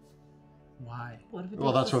 Why? What if it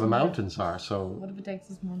Well, takes that's us where the more- mountains are, so... What if it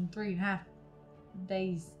takes us more than 3.5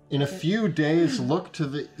 days? In a few days, look to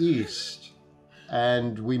the east.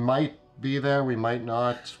 And we might be there, we might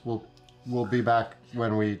not. We'll be back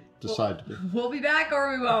when we decide to be. We'll be back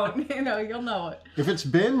or we won't. You'll know it. If it's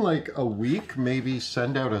been like a week, maybe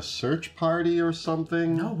send out a search party or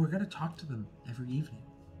something. No, we're gonna talk to them every evening.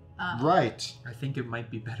 Right. I think it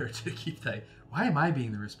might be better to keep that. Why am I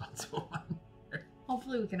being the responsible one?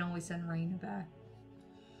 Hopefully we can always send Raina back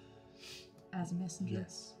as a messenger.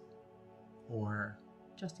 Yes. Or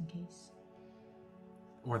Just in case.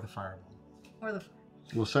 the fireball. Or the...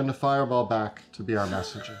 We'll send a fireball back to be our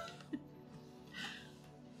messenger.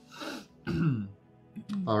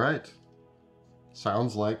 All right.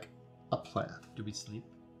 Sounds like a plan. Do we sleep?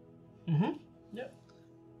 Mm-hmm. Yep.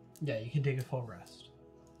 Yeah, you can take a full rest.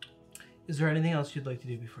 Is there anything else you'd like to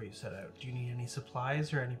do before you set out? Do you need any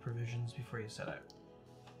supplies or any provisions before you set out?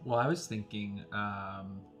 Well, I was thinking,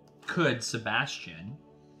 could Sebastian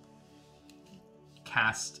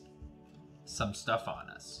cast some stuff on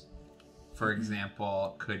us? For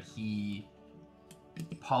example, could he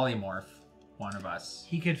polymorph one of us?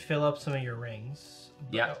 He could fill up some of your rings.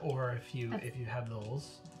 Yeah. Or if you have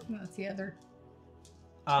those. That's the other...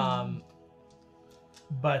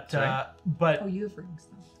 But Oh, you have rings,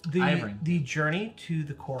 though. the journey to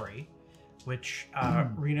the quarry, which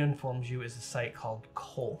Rena informs you is a site called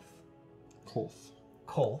Kolth.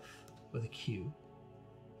 Kolth with a Q.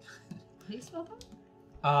 How do you spell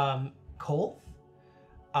that? Kolth.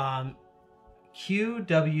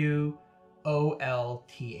 QWOLTH.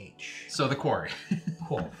 So the quarry.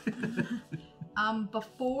 Kolth.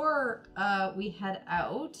 Before we head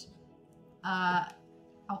out,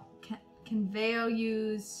 can Veo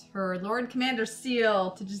use her Lord Commander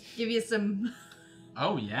seal to just give you some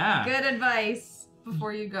Oh yeah. good advice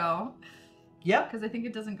before you go? Yep. Because I think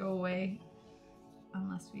it doesn't go away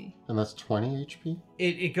unless we... And that's 20 HP?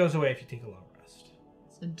 It goes away if you take a long rest.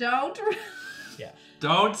 So don't... Yeah.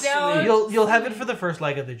 Don't sleep. You'll have it for the first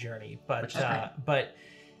leg of the journey, but Which is okay. but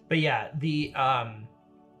yeah, the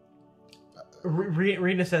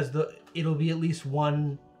Rena says it'll be at least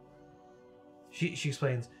one. She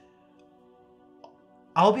explains.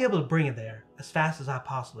 I'll be able to bring it there as fast as I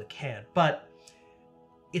possibly can, but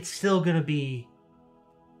it's still gonna be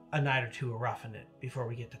a night or two of roughing it before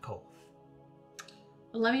we get to Kolth.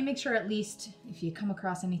 Well, let me make sure at least if you come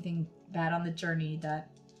across anything bad on the journey that...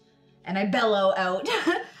 And I bellow out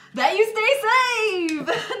that you stay safe,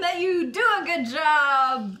 that you do a good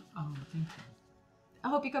job. Oh, thank you. I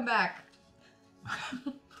hope you come back.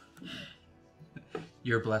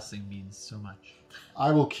 Your blessing means so much. I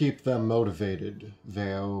will keep them motivated,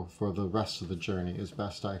 Veo, for the rest of the journey as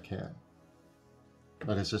best I can.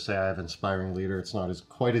 That is to say, I have Inspiring Leader. It's not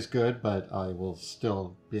quite as good, but I will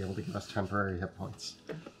still be able to give us temporary hit points.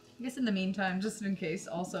 I guess in the meantime, just in case,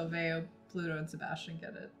 also Veo, Pluto, and Sebastian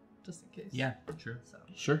get it. Just in case. Yeah, true. So.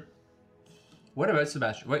 Sure. What about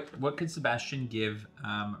Sebastian? What could Sebastian give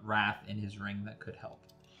Wrath in his ring that could help?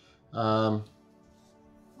 How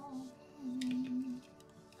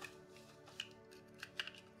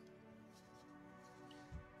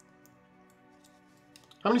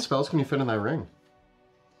many spells can you fit in that ring?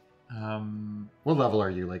 What level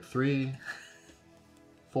are you? Like 3?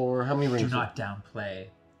 4? How many rings? Do not downplay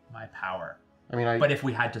my power. I mean, But if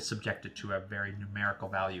we had to subject it to a very numerical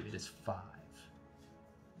value, it is 5.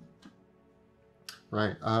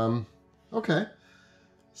 Right. Okay.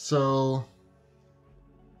 So,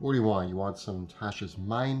 what do you want? You want some Tasha's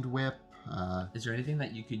Mind Whip? Is there anything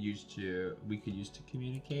that we could use to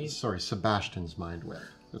communicate? Sorry, Sebastian's Mind Whip,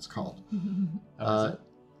 it's called. Oh, is it?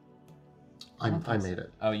 I made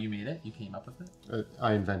it. Oh, you made it? You came up with it?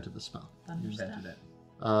 I invented the spell. You invented it.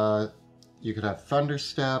 You could have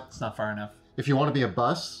Thunderstep. It's not far enough. If you want to be a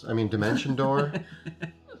bus, Dimension Door.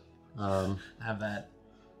 Have that.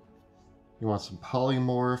 You want some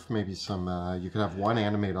Polymorph, maybe some, you could have one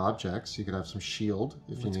animate objects. You could have some Shield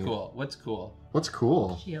if you need. What's cool? What's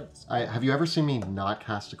cool? Shields. Have you ever seen me not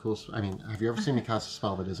cast a cool have you ever seen me cast a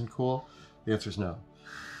spell that isn't cool? The answer is no.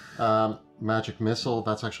 Magic missile.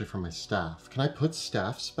 That's actually from my staff. Can I put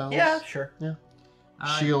staff spells? Yeah, sure. Yeah.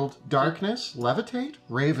 Shield, darkness, levitate,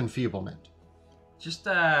 rave, enfeeblement. Just,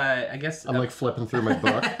 I guess... I'm like flipping through my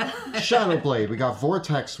book. Shadow Blade. We got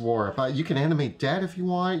Vortex Warp. You can animate dead if you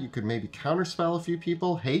want. You could maybe counterspell a few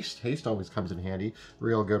people. Haste. Haste always comes in handy.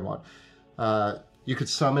 Real good one. You could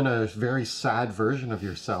summon a very sad version of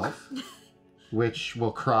yourself, which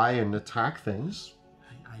will cry and attack things.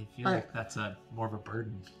 I feel like that's more of a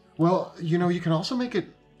burden. Well, you know, you can also make it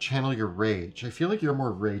channel your rage. I feel like you're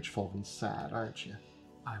more rageful than sad, aren't you?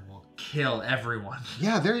 I will kill everyone.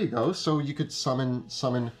 Yeah, there you go. So you could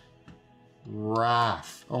summon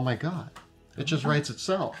wrath. Oh my god. It just writes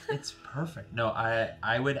itself. It's perfect. No,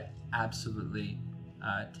 I would absolutely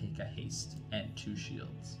take a haste and 2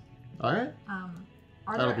 shields. All right.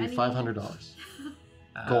 That'll be $500.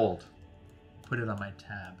 Gold. Put it on my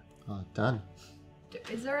tab. Done.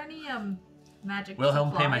 Is there any magic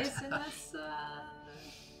Wilhelm, pay my supplies in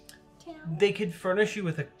this town? They could furnish you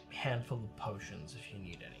with a handful of potions if you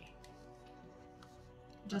need any.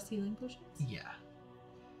 Just healing potions? Yeah.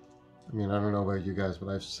 I mean, I don't know about you guys, but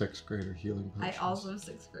I have 6th grader healing potions. I also have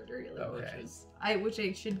 6th grader healing Okay. potions. Which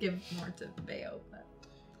I should give more to Bayo, but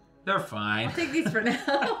They're fine. I'll take these for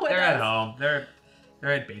now. They're at home. They're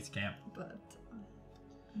at base camp. But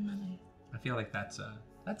I feel like that's.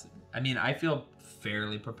 I mean, I feel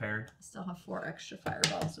fairly prepared. I still have 4 extra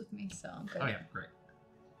fireballs with me, so I'm good. Oh yeah, great.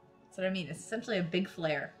 That's what I mean. It's essentially a big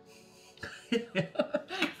flare. I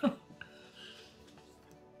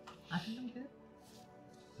think I'm good.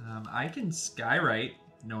 I can skywrite.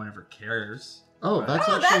 No one ever cares. Oh, that's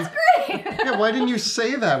Oh, actually... that's great! Yeah, why didn't you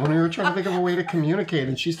say that when we were trying to think of a way to communicate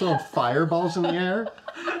and she's throwing fireballs in the air?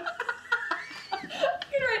 Good,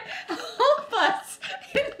 right. Help us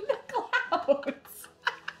in the clouds.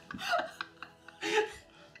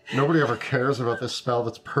 Nobody ever cares about this spell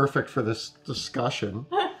that's perfect for this discussion.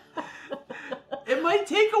 It might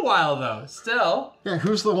take a while though. Still. Yeah,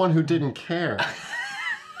 who's the one who didn't care?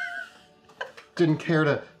 Didn't care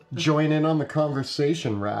to join in on the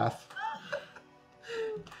conversation, Wrath.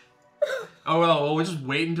 Oh well, we'll just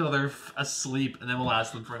wait until they're asleep and then we'll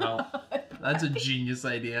ask them for help. That's a genius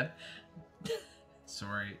idea.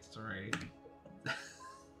 Sorry.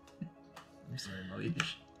 I'm sorry,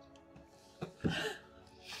 Malish.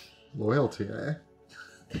 Loyalty, eh?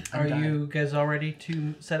 Are you guys all ready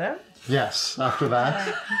to set out? Yes, after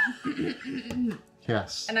that.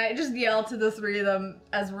 Yes. And I just yell to the 3 of them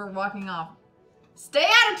as we're walking off. Stay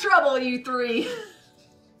out of trouble, you 3!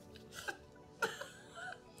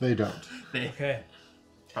 They don't. Okay.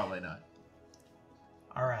 Probably not.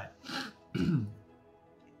 All right.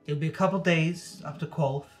 It'll be a couple days up to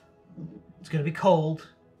Quoth. It's gonna be cold.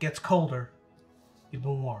 Gets colder. You've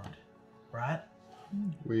been warned, right?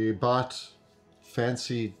 We bought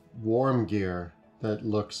fancy warm gear that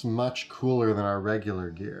looks much cooler than our regular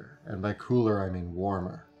gear. And by cooler, I mean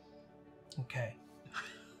warmer. Okay.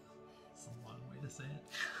 That's a long way to say it.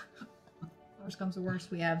 Worst comes to worst,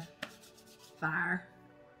 we have fire.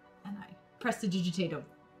 And I prestidigitate a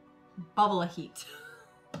bubble of heat.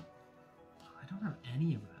 I don't have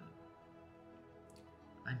any of that.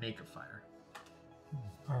 I make a fire.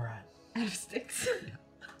 All right. Out of sticks.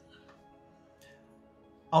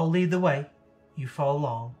 I'll lead the way. You follow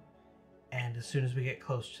along, and as soon as we get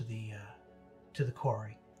close to the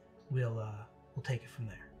quarry, we'll take it from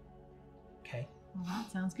there. Okay. Well,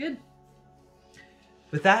 that sounds good.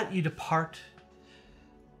 With that, you depart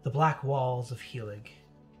the black walls of Helig,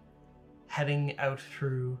 heading out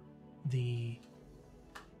through the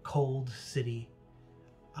cold city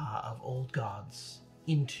of old gods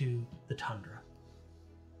into the tundra.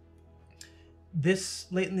 This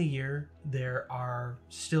late in the year, there are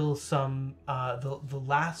still some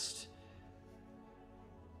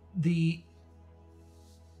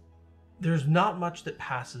there's not much that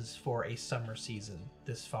passes for a summer season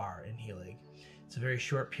this far in Helig. It's a very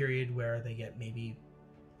short period where they get maybe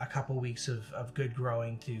a couple weeks of good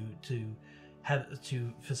growing to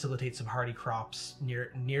facilitate some hardy crops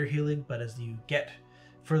near Helig, but as you get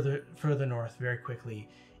further north, very quickly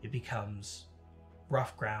it becomes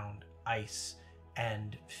rough ground, ice,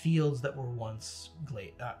 and fields that were once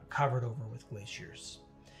covered over with glaciers.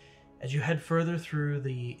 As you head further through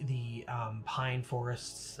the pine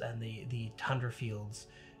forests and the tundra fields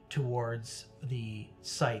towards the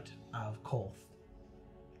site of Kolth,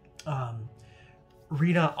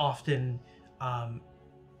 Rita often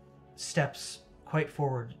steps quite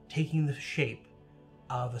forward, taking the shape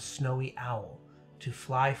of a snowy owl to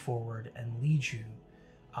fly forward and lead you.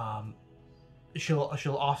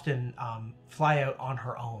 She'll often fly out on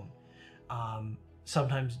her own,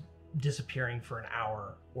 sometimes disappearing for an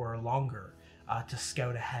hour or longer to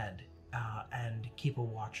scout ahead and keep a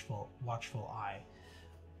watchful eye.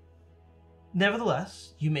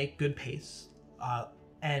 Nevertheless, you make good pace,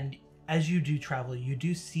 and as you do travel, you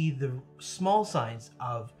do see the small signs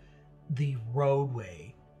of the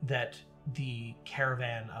roadway that the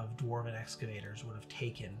caravan of dwarven excavators would have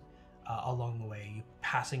taken along the way. You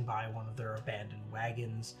passing by one of their abandoned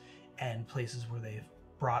wagons and places where they've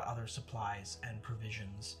brought other supplies and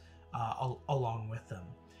provisions along with them.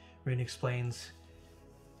 Reen explains,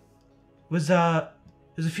 it was a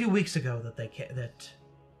few weeks ago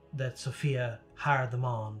that Sophia hired them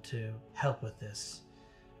on to help with this.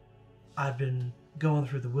 I'd been going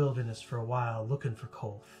through the wilderness for a while looking for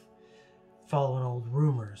Kolth, following old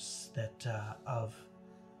rumors that of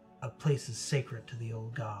places sacred to the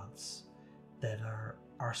old gods that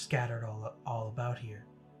are scattered all about here.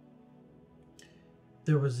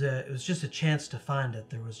 It was just a chance to find it.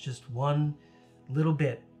 There was just one little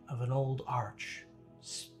bit of an old arch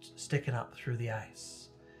sticking up through the ice,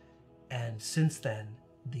 and since then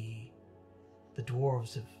the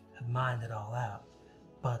dwarves have mined it all out.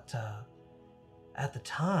 But at the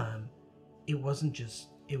time, it wasn't just,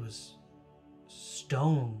 it was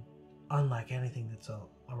stone, unlike anything that's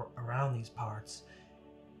around these parts,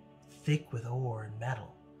 thick with ore and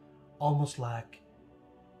metal, almost like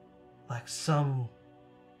some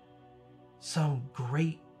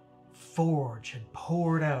great forge had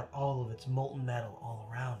poured out all of its molten metal all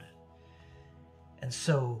around it. And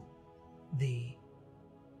so the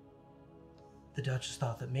Duchess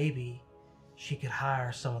thought that maybe she could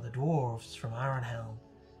hire some of the dwarves from Ironhelm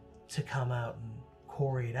to come out and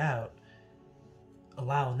quarry it out,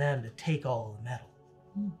 allowing them to take all of the metal.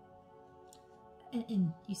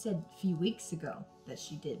 And you said a few weeks ago that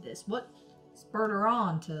she did this. What spurred her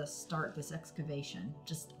on to start this excavation?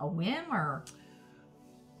 Just a whim, or?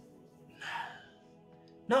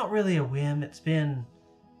 Not really a whim. It's been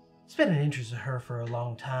an interest of her for a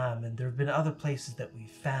long time, and there have been other places that we've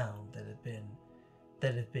found that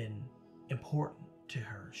have been important to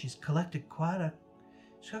her. She's got quite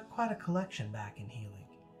a collection back in Healing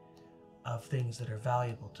of things that are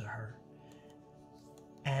valuable to her.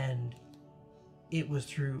 And it was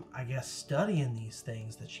through, I guess, studying these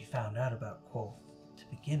things that she found out about Quoth to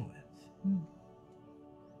begin with.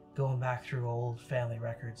 Going back through old family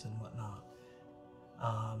records and whatnot.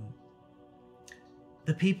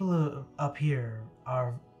 The people up here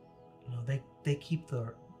are, they keep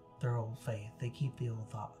their old faith. They keep the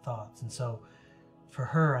old thoughts. And so for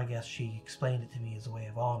her, I guess she explained it to me as a way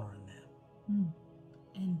of honoring them.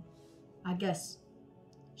 And I guess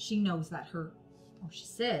she knows that she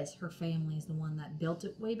says her family is the one that built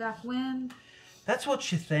it way back when. That's what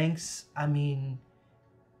she thinks. I mean,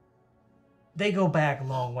 they go back a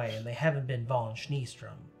long way, and they haven't been von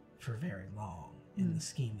Schneestrom for very long in the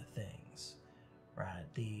scheme of things, right?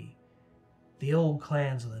 The old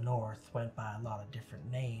clans of the North went by a lot of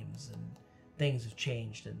different names, and things have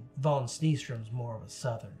changed, and von Schneestrom's more of a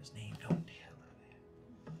southern. His name don't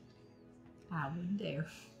tell. I wouldn't dare.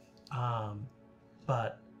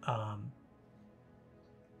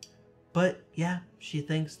 But yeah, she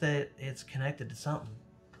thinks that it's connected to something.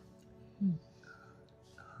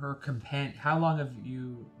 Her companion. How long have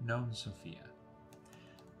you known Sophia?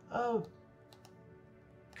 Oh,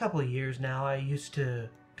 a couple of years now. I used to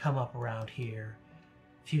come up around here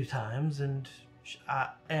a few times, and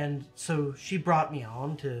so she brought me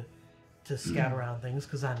on to scout around things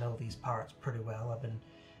because I know these parts pretty well.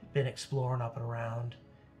 I've been exploring up and around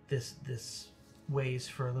this ways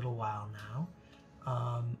for a little while now.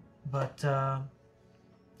 But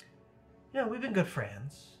we've been good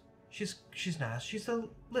friends. She's nice. She's a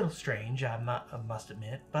little strange, I must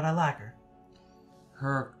admit, but I like her.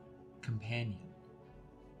 Her companion.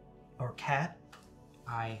 Or cat?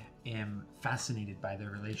 I am fascinated by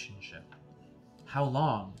their relationship. How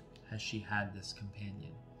long has she had this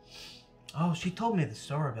companion? Oh, she told me the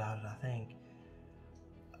story about it, I think.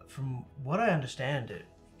 From what I understand,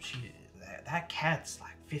 that cat's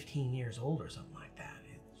like 15 years old or something like that.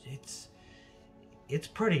 It's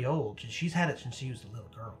pretty old. She's had it since she was a little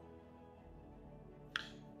girl.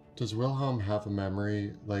 Does Wilhelm have a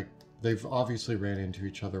memory? Like, they've obviously ran into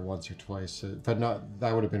each other once or twice, but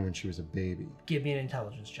that would have been when she was a baby. Give me an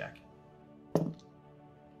intelligence check.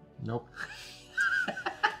 Nope.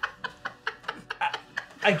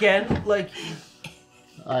 Again, like...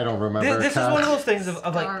 I don't remember. This is one of those things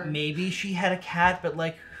of like, maybe she had a cat, but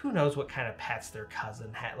like, who knows what kind of pets their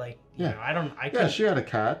cousin had. Like, yeah, she had a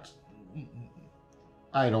cat.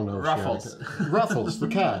 I don't know if Ruffles. she had a cat. Ruffles, the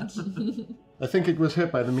cat. I think it was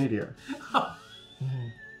hit by the meteor.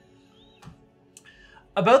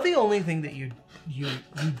 About the only thing that you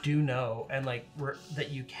do know and like that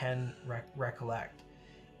you can recollect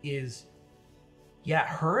is, yeah,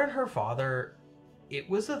 her and her father, it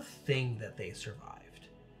was a thing that they survived.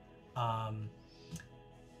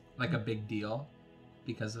 Like a big deal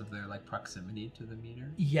because of their like proximity to the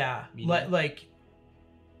meter. Yeah, like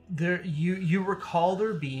there you recall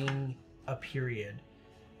there being a period,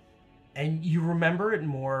 and you remember it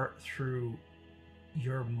more through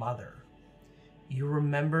your mother. You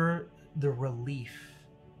remember the relief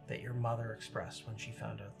that your mother expressed when she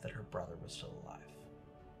found out that her brother was still alive.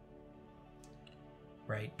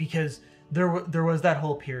 Right? Because there was that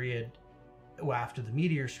whole period after the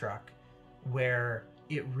meteor struck where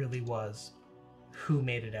it really was who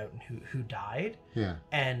made it out and who died. Yeah.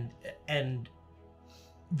 And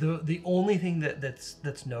the only thing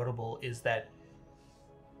that's notable is that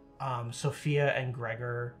Sophia and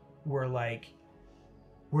Gregor were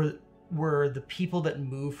the people that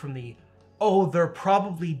moved from the they're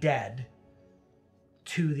probably dead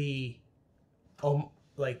to the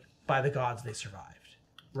like by the gods they survived,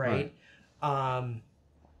 right?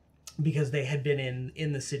 Because they had been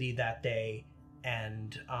in the city that day,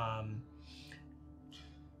 and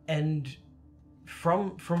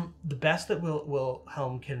from the best that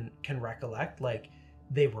Wilhelm can recollect, like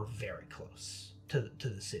they were very close to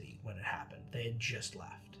the city when it happened. They had just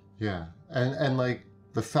left. Yeah, and like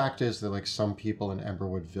the fact is that like some people in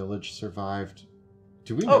Emberwood Village survived.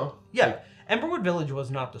 Do we know? Oh yeah, Like, Emberwood Village was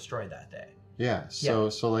not destroyed that day. yeah. So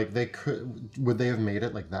like would they have made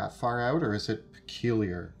it like that far out, or is it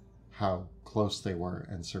peculiar how close they were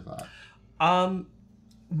and survived?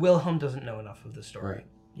 Wilhelm doesn't know enough of the story. Right.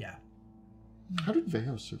 Yeah. How did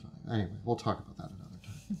Veo survive? Anyway, we'll talk about that another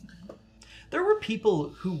time. There were people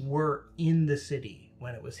who were in the city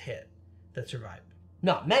when it was hit that survived.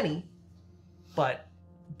 Not many, but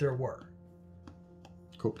there were.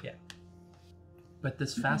 Cool. Yeah. But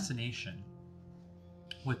this fascination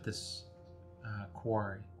with this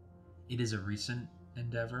quarry, it is a recent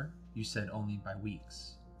endeavor. You said only by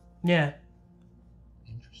weeks. Yeah.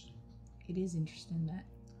 Interesting. It is interesting that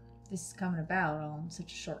this is coming about all in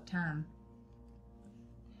such a short time.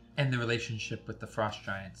 And the relationship with the frost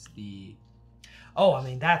giants, Oh, I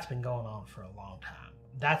mean, that's been going on for a long time.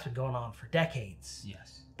 That's been going on for decades.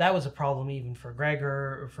 yes. That was a problem even for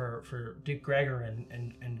Gregor, for Duke Gregor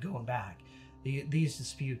and going back. These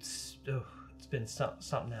disputes, it's been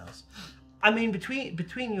something else. I mean,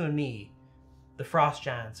 between you and me, the frost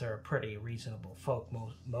giants are pretty reasonable folk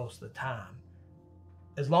most of the time,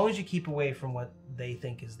 as long as you keep away from what they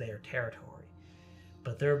think is their territory.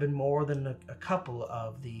 But there have been more than a couple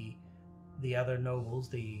of the other nobles,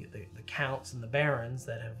 the counts and the barons,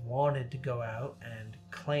 that have wanted to go out and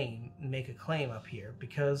make a claim up here,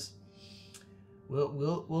 because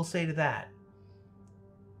we'll say to that,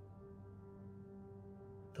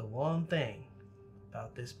 the one thing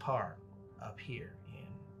about this part up here in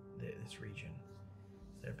this region,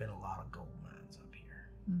 there have been a lot of gold mines up here.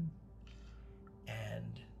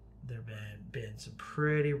 And there have been some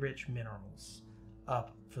pretty rich minerals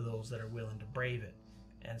up for those that are willing to brave it.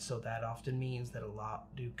 And so that often means that a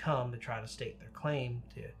lot do come to try to stake their claim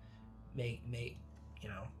to make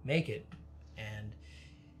it. And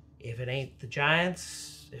if it ain't the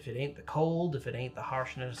giants, if it ain't the cold, if it ain't the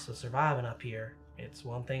harshness of surviving up here, it's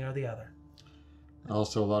one thing or the other.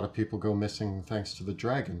 Also, a lot of people go missing thanks to the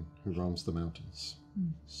dragon who roams the mountains.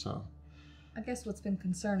 So, I guess what's been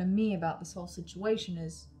concerning me about this whole situation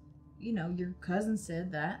is, your cousin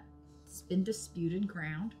said that it's been disputed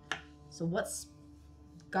ground. So what's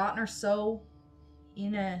gotten her so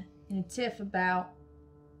in a tiff about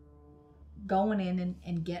going in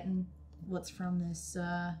and getting what's from this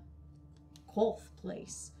Kolf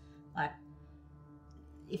place? Like,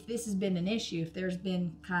 if this has been an issue, if there's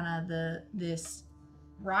been kind of this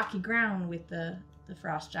rocky ground with the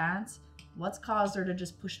frost giants, what's caused her to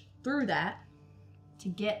just push through that to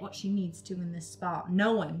get what she needs to in this spot,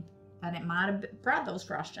 knowing that it might have brought those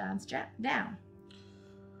frost giants down?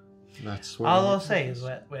 that's what All I'll say is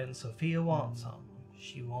that when Sophia wants something,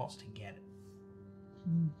 she wants to get it.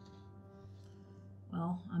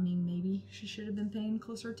 Well, I mean, maybe she should have been paying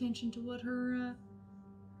closer attention to what her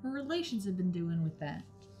relations have been doing with that.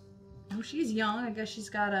 She's young. I guess she's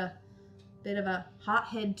got a bit of a hot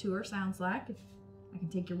head to her, sounds like, if I can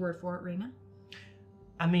take your word for it, Rena.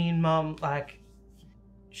 I mean, Mom, like,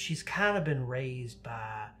 she's kind of been raised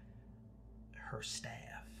by her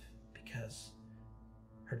staff, because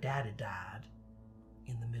her dad had died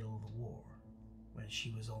in the middle of the war when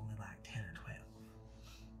she was only like 10 or 12.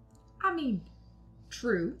 I mean,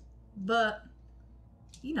 true, but,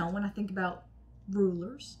 when I think about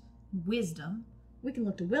rulers, wisdom, We can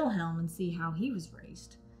look to Wilhelm and see how he was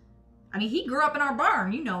raised. I mean, he grew up in our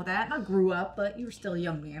barn, you know that. Not grew up, but you were still a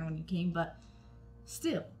young man when you came, but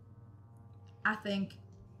still. I think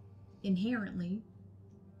inherently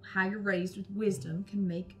how you're raised with wisdom can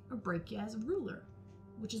make or break you as a ruler.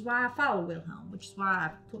 Which is why I follow Wilhelm, which is why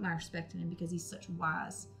I put my respect in him, because he's such a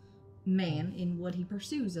wise man in what he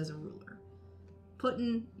pursues as a ruler.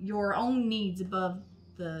 Putting your own needs above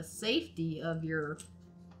the safety of your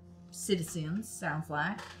citizens, sounds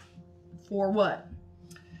like. For what?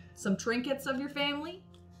 Some trinkets of your family?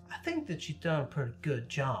 I think that you've done a pretty good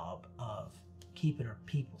job of keeping our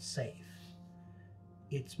people safe.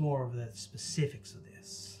 It's more of the specifics of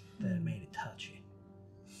this that made it touchy.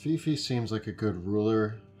 Fifi seems like a good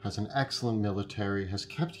ruler, has an excellent military, has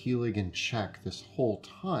kept Helig in check this whole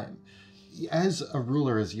time. As a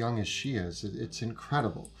ruler as young as she is, it's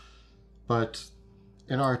incredible. But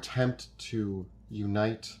in our attempt to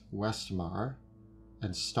unite Westmar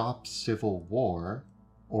and stop civil war,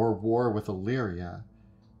 or war with Illyria,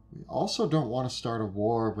 we also don't want to start a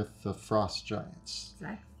war with the Frost Giants.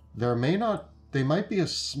 Exactly. They might be a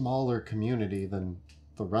smaller community than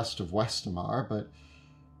the rest of Westmar, but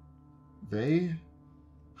they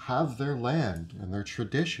have their land and their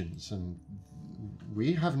traditions, and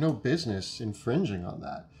we have no business infringing on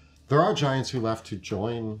that. There are giants who left to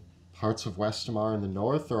join parts of Westmar in the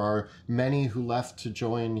north. There are many who left to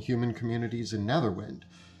join human communities in Netherwind,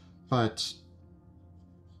 but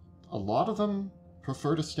a lot of them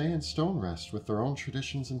prefer to stay in Stonerest with their own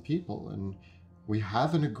traditions and people, and we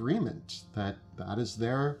have an agreement that that is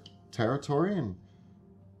their territory, and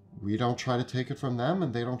we don't try to take it from them,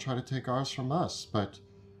 and they don't try to take ours from us, but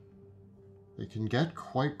they can get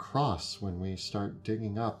quite cross when we start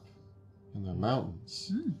digging up in the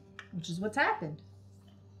mountains. Which is what's happened.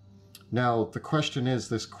 Now, the question is,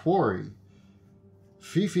 this quarry,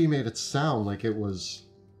 Fifi made it sound like it was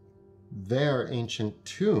their ancient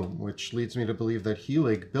tomb, which leads me to believe that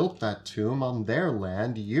Helig built that tomb on their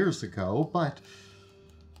land years ago, but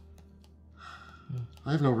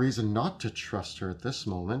I have no reason not to trust her at this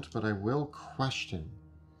moment, but I will question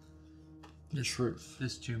the truth.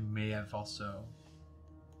 This tomb may have also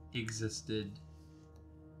existed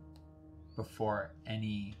before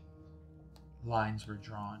any lines were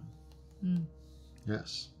drawn.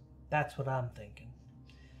 Yes. That's what I'm thinking.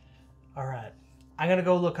 All right. I'm going to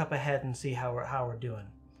go look up ahead and see how we're doing.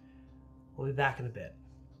 We'll be back in a bit.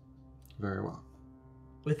 Very well.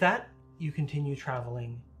 With that, you continue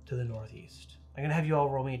traveling to the northeast. I'm going to have you all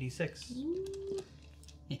roll me a d6.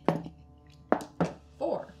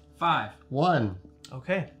 4. 5. 1.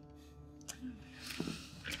 Okay.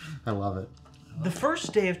 I love it. The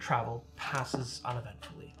first day of travel passes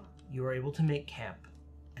uneventfully. You are able to make camp,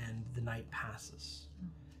 and the night passes.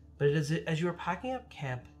 But as you are packing up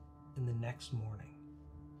camp in the next morning,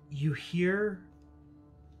 you hear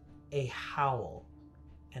a howl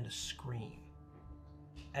and a scream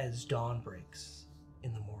as dawn breaks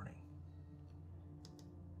in the morning.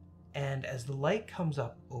 And as the light comes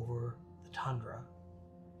up over the tundra,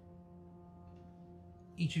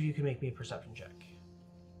 each of you can make me a perception check.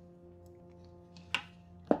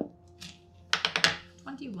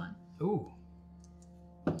 21. Ooh.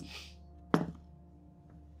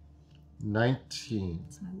 19.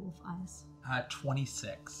 It's my wolf eyes.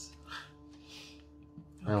 26.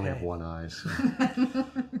 I only have Okay. one eye, so.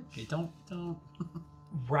 Okay, don't.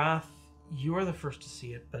 Wrath, you are the first to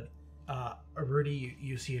see it, but Rudy,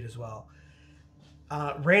 you see it as well.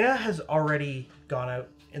 Reyna has already gone out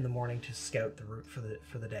in the morning to scout the route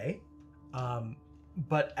for the day.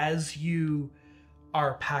 But as you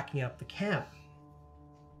are packing up the camp,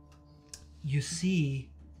 you see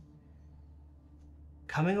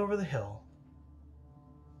coming over the hill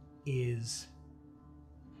is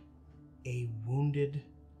a wounded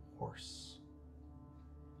horse.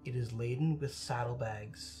 It is laden with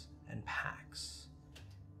saddlebags and packs,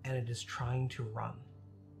 and it is trying to run,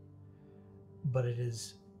 but it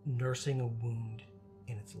is nursing a wound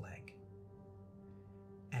in its leg.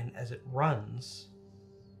 And as it runs,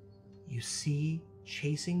 you see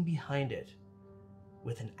chasing behind it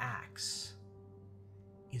with an axe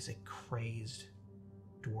is a crazed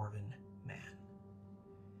dwarven man.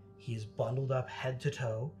 He is bundled up head to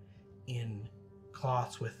toe in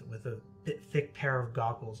cloths with a thick pair of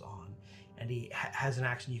goggles on, and he has an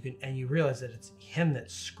axe, and you realize that it's him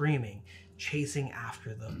that's screaming, chasing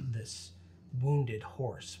after this wounded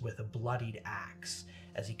horse with a bloodied axe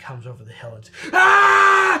as he comes over the hill and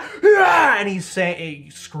and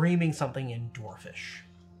he's screaming something in Dwarfish.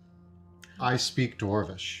 I speak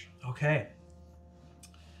Dwarvish. Okay.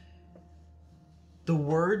 The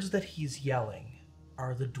words that he's yelling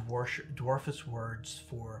are the dwarfish words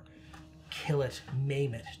for kill it,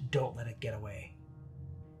 maim it, don't let it get away.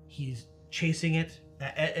 He's chasing it,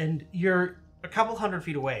 and you're a couple hundred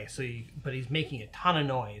feet away, but he's making a ton of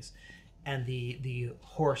noise, and the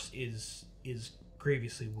horse is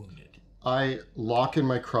grievously wounded. I lock in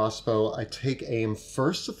my crossbow. I take aim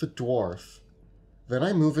first at the dwarf, then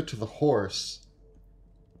I move it to the horse.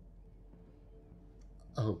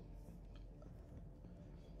 Oh.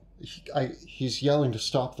 He's yelling to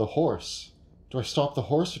stop the horse. Do I stop the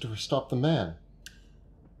horse or do I stop the man?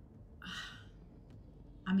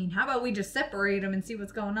 I mean, how about we just separate them and see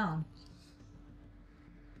what's going on?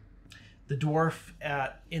 The dwarf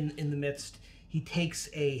in the midst, he takes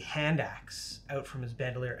a hand axe out from his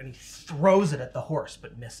bandolier and he throws it at the horse,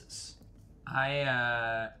 but misses.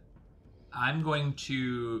 I'm going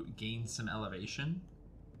to gain some elevation,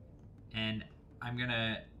 and I'm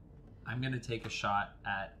gonna take a shot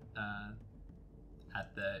at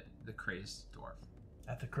the crazed dwarf.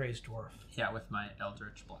 At the crazed dwarf. Yeah, with my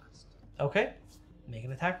Eldritch Blast. Okay, make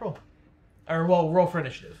an attack roll, or well, roll for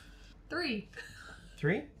initiative. 3.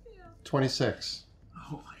 3. 26.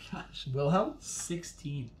 Oh my gosh. Wilhelm?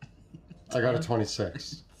 16. I got a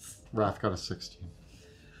 26. Wrath got a 16.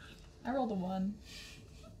 I rolled a 1.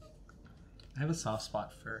 I have a soft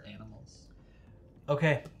spot for animals.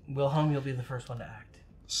 Okay, Wilhelm, you'll be the first one to act.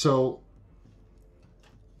 So,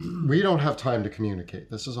 we don't have time to communicate.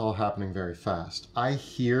 This is all happening very fast. I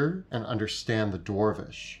hear and understand the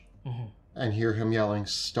dwarvish, and hear him yelling,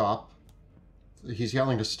 stop. He's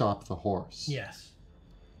yelling to stop the horse. Yes.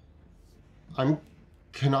 I'm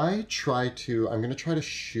going to try to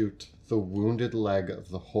shoot the wounded leg of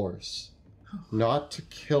the horse. Not to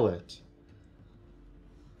kill it.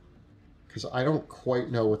 Because I don't quite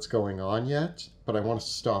know what's going on yet, but I want to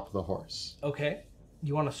stop the horse. Okay.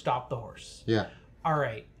 You want to stop the horse. Yeah. All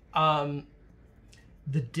right.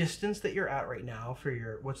 The distance that you're at right now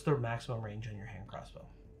for what's the maximum range on your hand crossbow?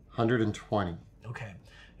 120. Okay. I'm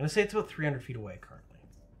going to say it's about 300 feet away currently.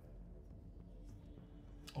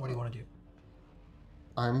 What do you want to do?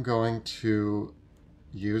 I'm going to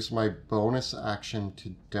use my bonus action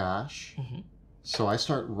to dash. So I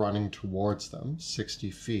start running towards them,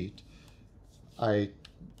 60 feet. I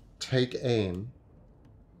take aim,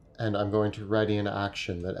 and I'm going to ready an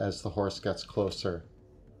action that as the horse gets closer,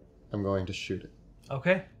 I'm going to shoot it.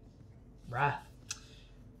 Okay. Wrath.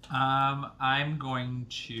 I'm going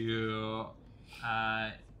to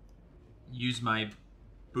use my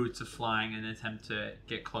boots of flying and attempt to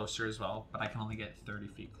get closer as well, but I can only get 30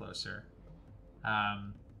 feet closer.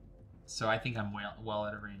 So I think I'm well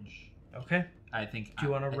out of range. Okay. I think. Do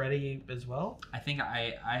you want to ready as well? I think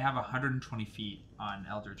I have 120 feet on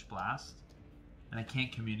Eldritch Blast, and I can't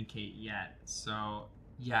communicate yet. So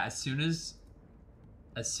yeah, as soon as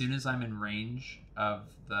I'm in range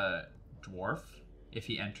of the dwarf, if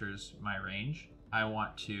he enters my range, I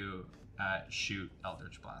want to shoot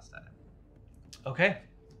Eldritch Blast at him. Okay.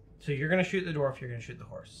 So you're going to shoot the dwarf, you're going to shoot the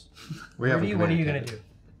horse. What are you going to do?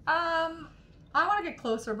 I want to get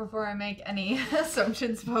closer before I make any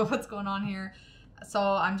assumptions about what's going on here. So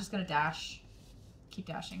I'm just going to dash. Keep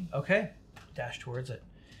dashing. Okay. Dash towards it.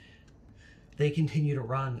 They continue to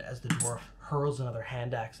run as the dwarf hurls another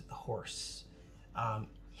hand axe at the horse.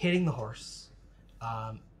 Hitting the horse.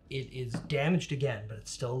 It is damaged again, but it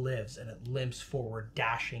still lives, and it limps forward,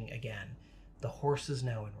 dashing again. The horse is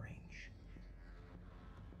now in range.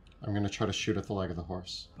 I'm going to try to shoot at the leg of the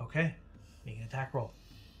horse. Okay. Make an attack roll.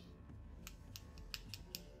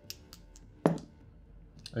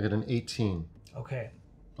 I get an 18. Okay.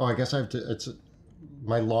 Oh, I guess I have to... It's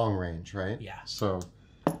my long range, right? Yeah. So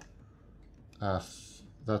that's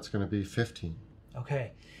going to be 15.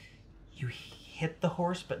 Okay. You hit the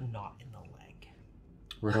horse, but not in the leg.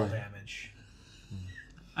 Where Roll do I... damage.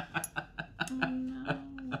 Oh, no.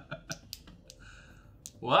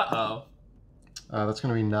 Uh-oh. That's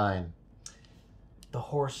going to be 9. The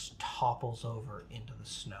horse topples over into the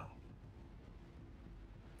snow.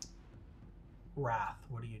 Wrath,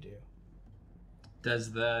 what do you do? Does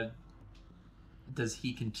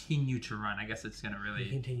he continue to run? I guess it's going to really... He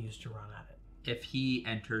continues to run at it. If he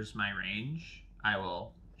enters my range, I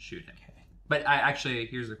will shoot him. Okay. But actually,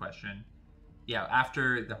 here's the question. Yeah,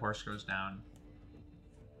 after the horse goes down,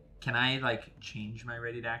 can I, change my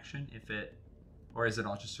ready to action or is it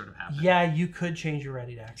all just sort of happening? Yeah, you could change your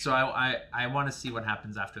ready to action. So I want to see what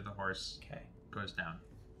happens after the horse goes down.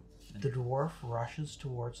 The dwarf rushes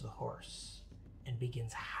towards the horse and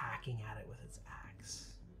begins hacking at it with its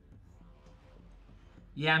axe.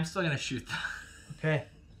 Yeah, I'm still going to shoot them. Okay.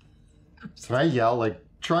 Can I yell,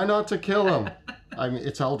 try not to kill him? I mean,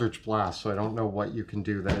 it's Eldritch Blast, so I don't know what you can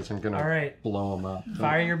do that isn't going All to right. blow him up.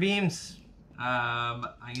 Fire your beams. I'm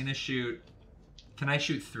gonna shoot. Can I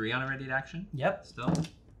shoot 3 on a ready action? Yep. Still.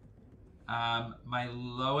 My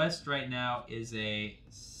lowest right now is a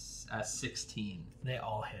 16. They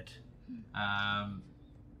all hit. Oh,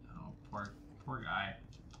 poor guy.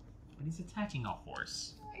 But he's attacking a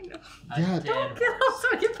horse. I know. Yeah, Don't kill him so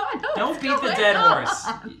we can find out Don't what's beat the going dead on. horse,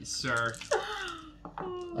 sir.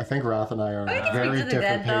 I think Wrath and I are I can on very speak to the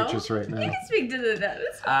different dead, pages though. right You now. can speak to the dead.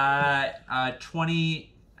 It's fine.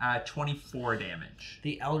 24 damage.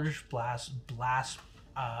 The Eldritch Blast blasts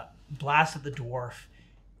at the dwarf,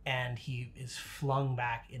 and he is flung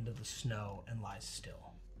back into the snow and lies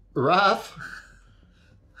still. Wrath!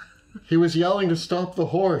 He was yelling to stop the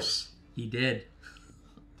horse. He did.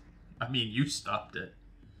 I mean, you stopped it.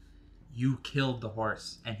 You killed the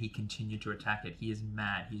horse, and he continued to attack it. He is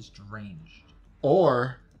mad. He's deranged.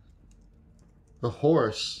 Or the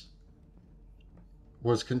horse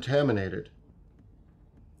was contaminated.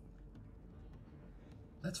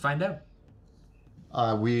 Let's find out.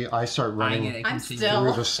 I start running I'm through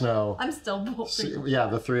still- the snow. I'm still bolting. Yeah,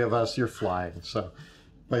 the three of us, you're flying. So,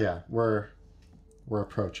 but yeah, we're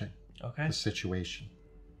approaching Okay. the situation.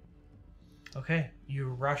 Okay. You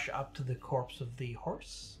rush up to the corpse of the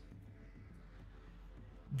horse.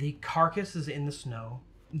 The carcass is in the snow.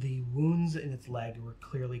 The wounds in its leg were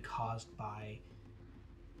clearly caused by...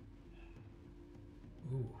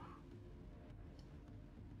 Ooh.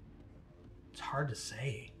 It's hard to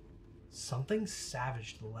say. Something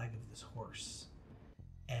savaged the leg of this horse.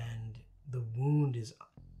 And the wound is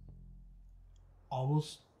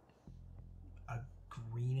almost a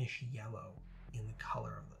greenish yellow in the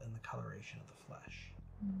color in the coloration of the flesh.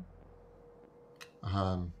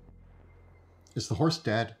 Is the horse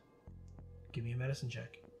dead? Give me a medicine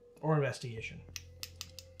check or investigation.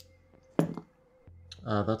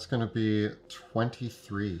 That's going to be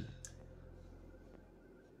 23.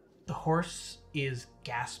 The horse is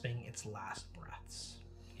gasping its last breaths.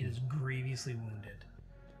 It is grievously wounded.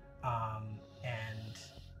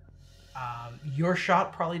 Your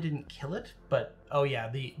shot probably didn't kill it, but oh yeah,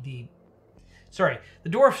 the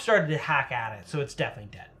dwarf started to hack at it, so it's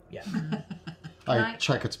definitely dead. Yeah. I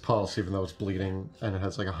check its pulse, even though it's bleeding, and it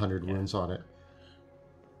has like 100 wounds on it.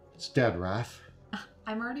 It's dead, Wrath.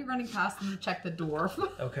 I'm already running past them to check the dwarf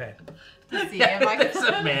Okay. to see if I It's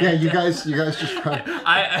a can. man. Yeah, you guys just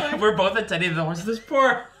run. We're both attending the horse. This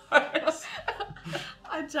poor horse.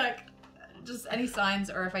 I check just any signs,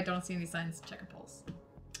 or if I don't see any signs, check a pulse.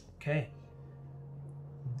 Okay.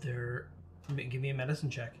 Give me a medicine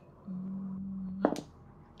check.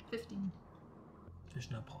 15. There's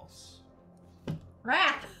no pulse.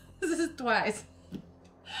 Wrath! This is twice.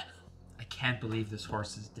 I can't believe this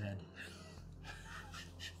horse is dead.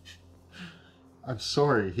 I'm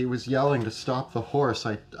sorry. He was yelling to stop the horse.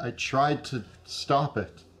 I tried to stop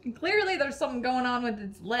it. And clearly there's something going on with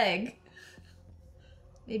its leg.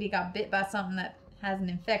 Maybe it got bit by something that has an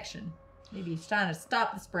infection. Maybe he's trying to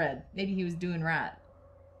stop the spread. Maybe he was doing right.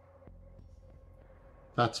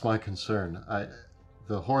 That's my concern.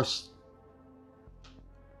 The horse.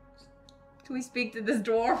 Can we speak to this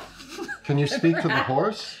dwarf? Can you speak to the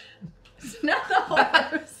horse? It's not the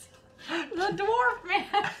horse. The dwarf,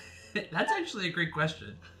 man. That's actually a great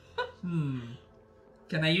question.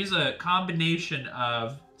 Can I use a combination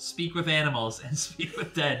of speak with animals and speak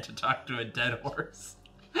with dead to talk to a dead horse?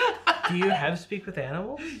 Do you have speak with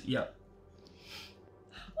animals? Yep.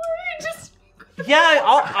 Why don't you just speak with Yeah,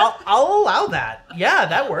 I'll allow that. Yeah,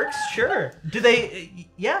 that works. Sure. Do they?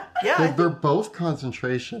 Yeah. They're both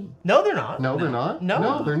concentration. No, they're not. No, they're not. No.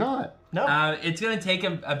 No, they're not. No. It's gonna take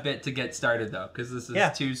a bit to get started though, because this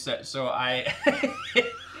is two sets. So I.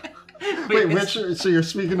 Wait, which? So you're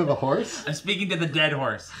speaking to the horse? I'm speaking to the dead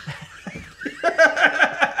horse.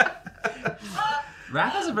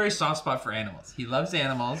 Wrath has a very soft spot for animals. He loves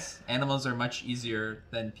animals. Animals are much easier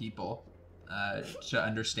than people to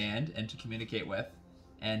understand and to communicate with.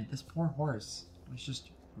 And this poor horse was just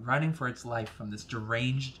running for its life from this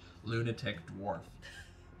deranged lunatic dwarf.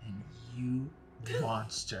 And you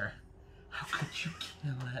monster, how could you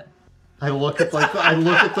kill it? I look at the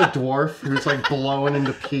dwarf who's like blowing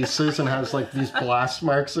into pieces and has like these blast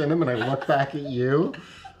marks in him, and I look back at you.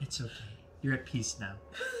 It's okay. You're at peace now.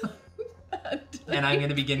 And I'm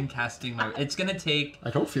gonna begin casting my. It's gonna take.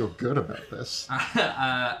 I don't feel good about this.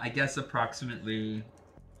 I guess approximately,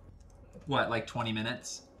 like 20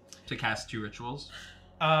 minutes to cast 2 rituals.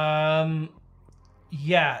 Yeah.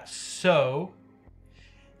 So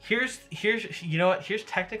here's you know what? Here's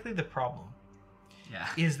technically the problem. Yeah.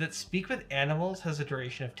 Is that speak with animals has a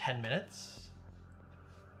duration of 10 minutes.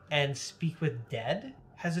 and Speak with Dead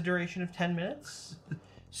has a duration of 10 minutes.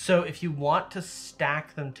 So if you want to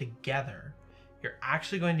stack them together, you're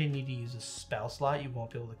actually going to need to use a spell slot. You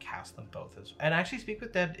won't be able to cast them both. And actually, Speak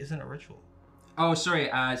with Dead isn't a ritual. Oh, sorry.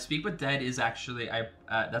 Speak with Dead is actually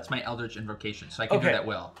that's my Eldritch Invocation, so I can do that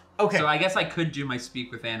will. Okay. So I guess I could do my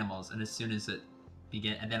Speak with Animals, and as soon as it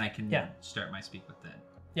begin, and then I can start my Speak with Dead.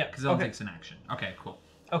 Yeah. Because it only takes an action. Okay, cool.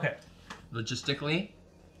 Okay. Logistically,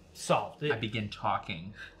 solved. I begin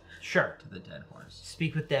talking. Sure. To the dead horse.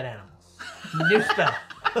 Speak with dead animals. New spell.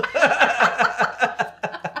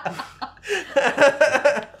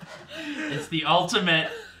 It's the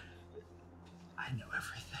ultimate. I know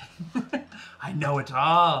everything. I know it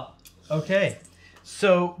all. Okay.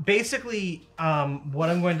 So basically, what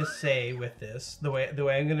I'm going to say with this, the way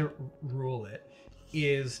I'm going to rule it,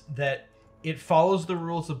 is that it follows the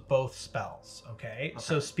rules of both spells. Okay.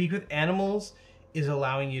 So Speak with Animals is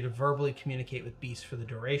allowing you to verbally communicate with beasts for the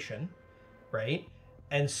duration, right?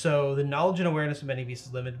 And so the knowledge and awareness of many beasts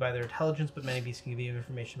is limited by their intelligence, but many beasts can give you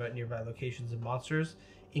information about nearby locations and monsters,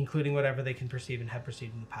 including whatever they can perceive and have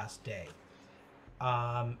perceived in the past day.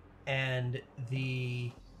 And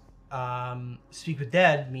the Speak with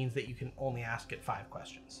Dead means that you can only ask it 5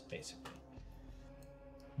 questions, basically.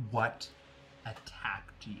 What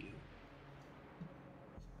attacked you?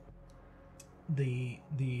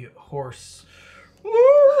 The horse.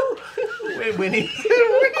 Winnie.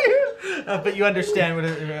 But you understand what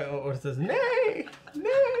it says. Nay,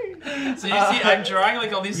 nay. So you see, I'm drawing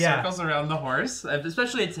like all these circles around the horse,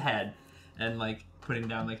 especially its head, and like putting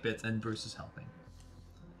down like bits. And Bruce is helping.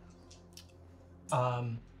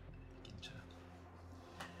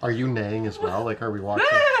 Are you neighing as well? Like, are we watching?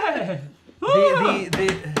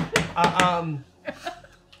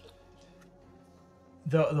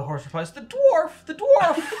 The horse replies, "The dwarf, the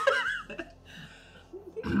dwarf."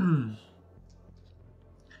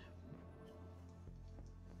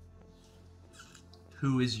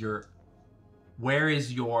 Where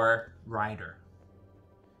is your rider?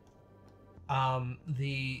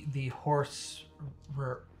 The horse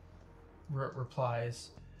replies,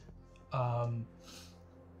 I'm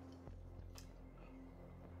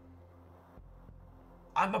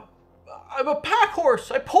a pack horse.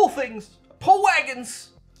 I pull things. I pull wagons.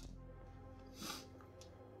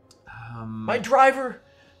 My driver,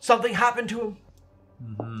 something happened to him.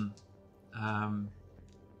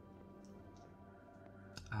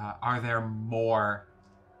 Are there more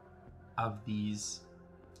of these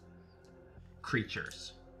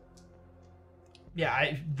creatures?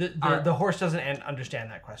 Yeah, the horse doesn't understand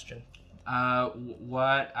that question.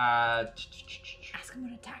 What? Ask him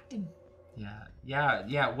what attacked him.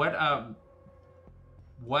 Yeah.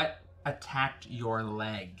 What attacked your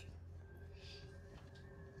leg?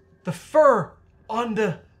 The fur on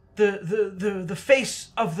the face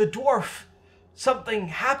of the dwarf. Something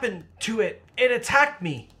happened to it. It attacked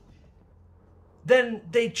me. Then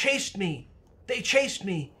they chased me.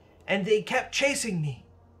 And they kept chasing me.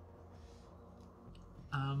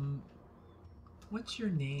 What's your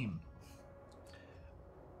name?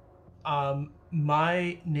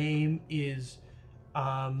 My name is,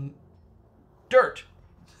 Dirt.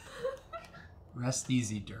 Rest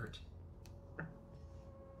easy, Dirt.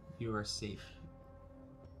 You are safe.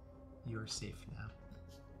 You are safe now.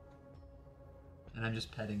 And I'm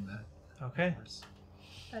just petting the horse.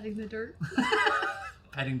 Petting the dirt.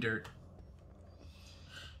 Petting Dirt.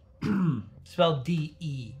 Spelled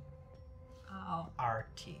D-E. Oh.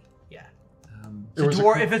 R-T. Yeah.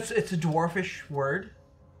 It's It's a dwarfish word.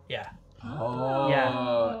 Yeah. Oh.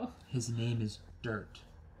 Yeah. His name is Dirt.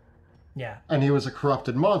 Yeah. And he was a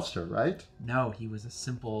corrupted monster, right? No, he was a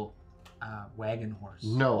simple wagon horse.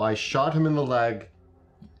 No, I shot him in the leg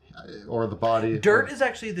or the body. Dirt is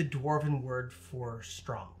actually the dwarven word for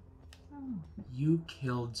strong. You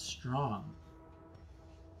killed Strong.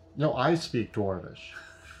 No, I speak Dwarvish.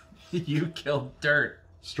 You killed Dirt.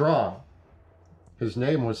 Strong. His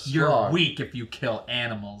name was Strong. You're weak if you kill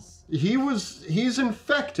animals. He's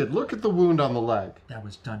infected. Look at the wound on the leg. That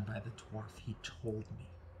was done by the dwarf. He told me.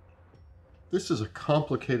 This is a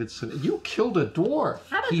complicated scenario. You killed a dwarf.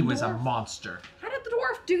 He was a monster. How did the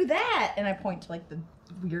dwarf do that? And I point to like the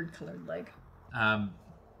weird colored leg.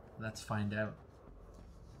 Let's find out.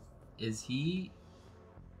 Is he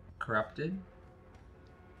corrupted?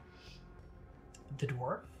 The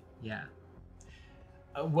dwarf? Yeah.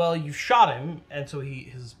 Well, you shot him, and so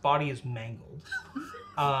his body is mangled.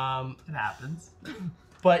 It happens.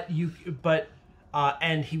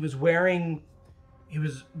 And he was wearing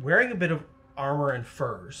a bit of armor and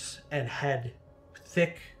furs, and had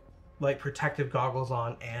thick, like, protective goggles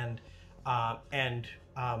on, and and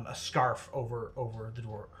a scarf over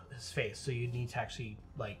his face. So you need to actually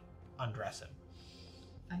like undress him.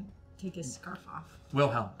 I take his scarf off.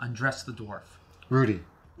 Wilhelm, undress the dwarf. Rudy,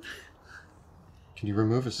 can you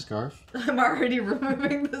remove his scarf? I'm already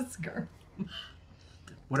removing the scarf.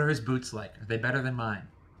 What are his boots like? Are they better than mine?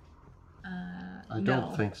 I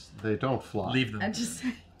don't think they don't fly. Leave them. I just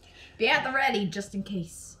be at the ready just in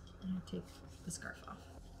case. I take the scarf off.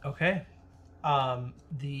 Okay.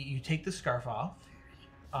 You take the scarf off,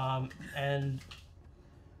 and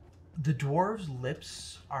the dwarf's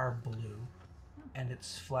lips are blue, and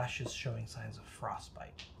its flesh is showing signs of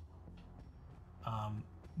frostbite.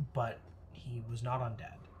 But he was not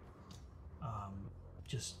undead.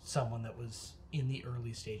 Just someone that was in the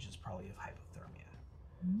early stages, probably of hypothermia.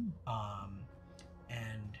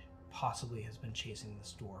 And possibly has been chasing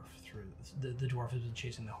this dwarf through. The dwarf has been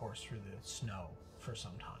chasing the horse through the snow for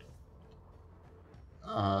some time.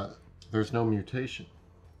 There's no mutation.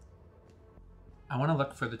 I want to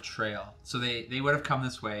look for the trail. So they would have come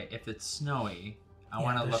this way. If it's snowy, I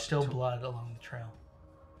want to look. There's still blood along the trail.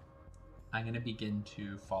 I'm going to begin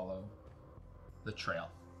to follow the trail,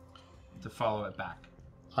 to follow it back.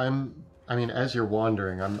 I mean, as you're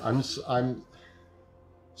wandering,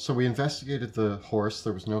 So we investigated the horse.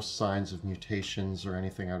 There was no signs of mutations or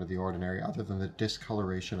anything out of the ordinary other than the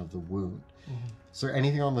discoloration of the wound. Mm-hmm. Is there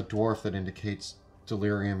anything on the dwarf that indicates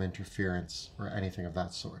delirium interference or anything of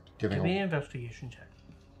that sort? Give me an investigation check.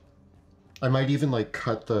 I might even like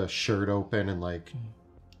cut the shirt open and like,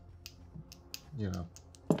 you know,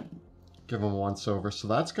 give him a once over. So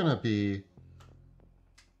that's going to be,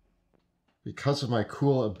 because of my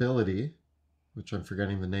cool ability, which I'm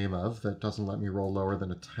forgetting the name of, that doesn't let me roll lower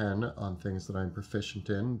than a 10 on things that I'm proficient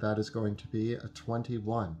in. That is going to be a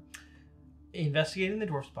 21. Investigating the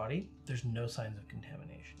dwarf's body, there's no signs of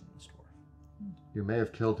contamination in this dwarf. You may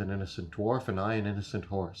have killed an innocent dwarf and I an innocent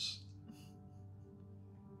horse.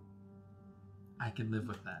 I can live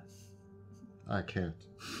with that. I can't.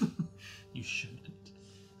 You shouldn't.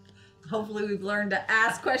 Hopefully we've learned to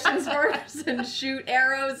ask questions first and shoot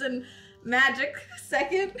arrows and magic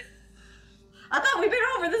second. I thought we'd been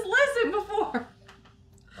over this lesson before.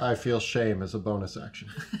 I feel shame as a bonus action.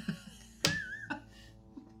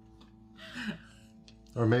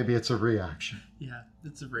 Or maybe it's a reaction. Yeah,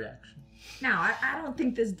 it's a reaction. Now, I don't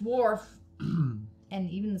think this dwarf and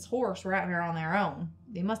even this horse were out here on their own.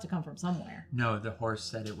 They must have come from somewhere. No, the horse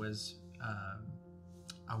said it was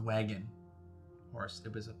a wagon horse.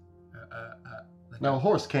 It was like Now, a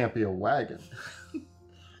horse can't be a wagon.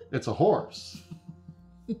 It's a horse.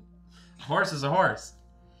 A horse is a horse.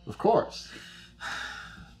 Of course.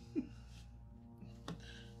 A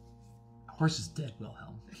horse is dead,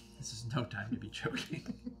 Wilhelm. This is no time to be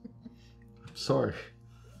joking. I'm sorry.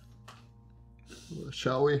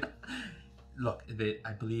 Shall we? Look,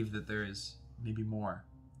 I believe that there is maybe more.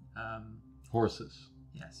 Horses.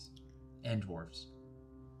 Yes. And dwarves.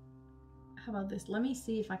 How about this? Let me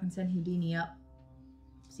see if I can send Houdini up.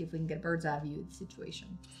 See if we can get a bird's eye view of the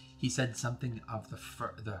situation. He said something of the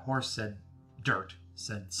fur. The horse said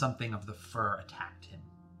said something of the fur attacked him.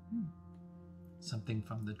 Something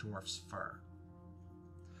from the dwarf's fur.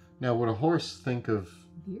 Now, would a horse think of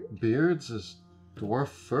beards as dwarf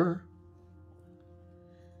fur?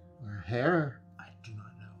 Or hair? I do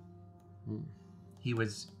not know. He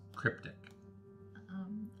was cryptic,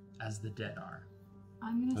 as the dead are.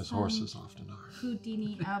 I'm gonna as horses often are.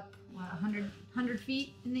 Houdini up 100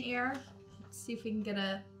 feet in the air. Let's see if we can get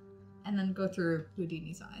and then go through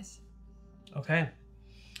Houdini's eyes. Okay.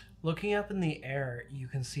 Looking up in the air, you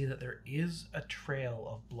can see that there is a trail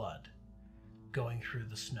of blood going through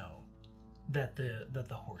the snow that the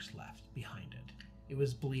horse left behind it. It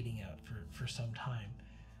was bleeding out for some time.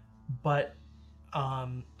 But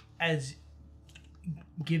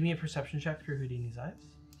give me a perception check through Houdini's eyes.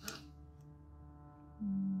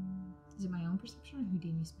 Is it my own perception or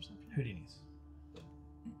Houdini's perception? Houdini's.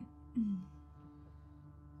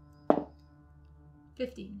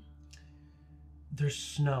 15. There's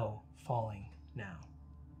snow falling now,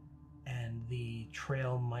 and the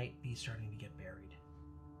trail might be starting to get buried.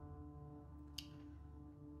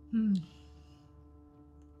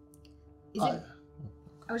 I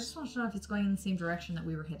just want to know if it's going in the same direction that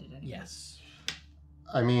we were headed anyway. Yes.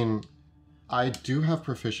 I mean, I do have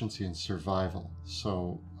proficiency in survival,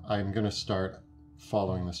 so I'm going to start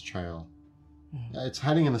following this trail. Mm-hmm. It's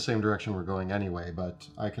heading in the same direction we're going anyway, but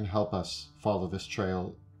I can help us follow this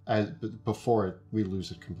trail before we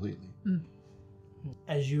lose it completely.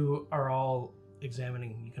 As you are all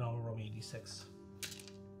examining, you can all roll me a d6.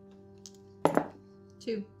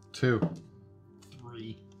 2. 2.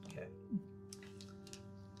 3. Okay.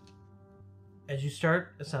 As you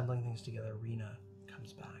start assembling things together, Rena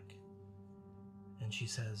comes back. And she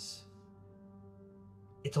says,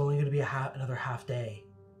 it's only going to be another half day.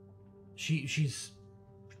 She's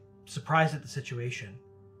surprised at the situation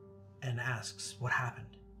and asks what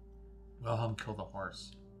happened. Wilhelm killed a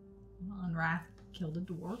horse. Well, and Wrath killed a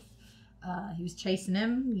dwarf. He was chasing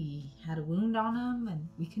him. He had a wound on him, and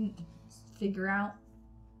we couldn't figure out.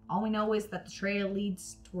 All we know is that the trail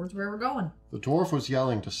leads towards where we're going. The dwarf was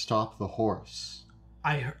yelling to stop the horse.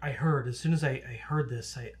 I heard, as soon as I heard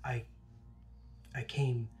this, I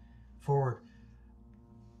came forward.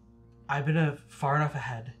 I've been far enough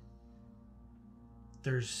ahead.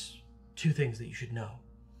 There's 2 things that you should know.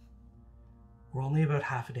 We're only about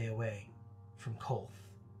half a day away from Kolth.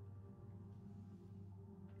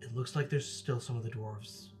 It looks like there's still some of the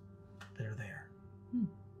dwarves that are there.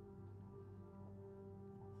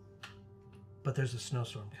 But there's a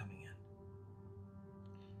snowstorm coming in.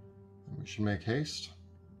 And we should make haste.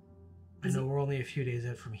 I know we're only a few days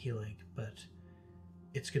out from Helig, but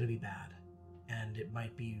it's going to be bad. And it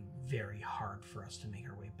might be very hard for us to make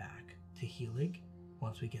our way back to Helig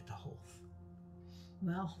once we get to Holth.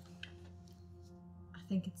 Well, I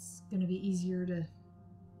think it's going to be easier to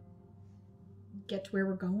get to where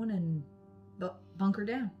we're going and bunker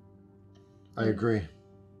down. I agree.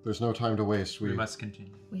 There's no time to waste. We must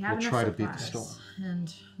continue. We'll enough try to beat the storm.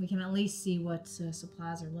 And we can at least see what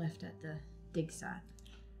supplies are left at the dig site.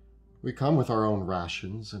 We come with our own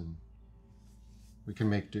rations, and we can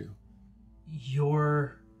make do.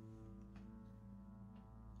 Your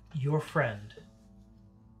friend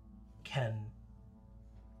can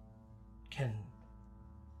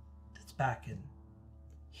that's back in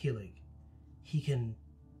Helig. He can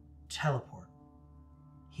teleport.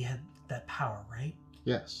 He had that power, right?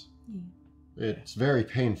 Yes. Yeah. It's very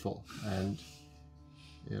painful, and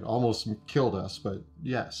it almost killed us, but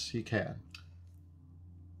yes, he can.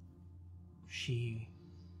 She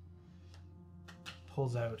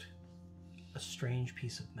pulls out a strange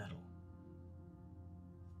piece of metal.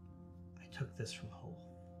 I took this from Hull.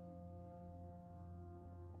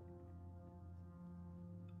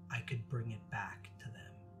 I could bring it back to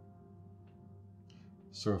them.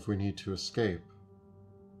 So if we need to escape,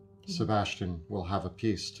 Sebastian will have a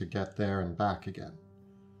piece to get there and back again.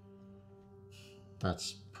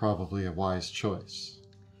 That's probably a wise choice.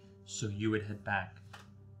 So you would head back,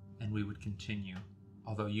 and we would continue,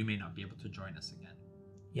 although you may not be able to join us again.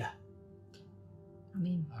 Yeah. I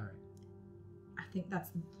mean, All right. I think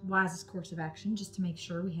that's the wisest course of action, just to make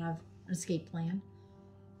sure we have an escape plan.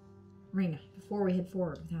 Rena, before we head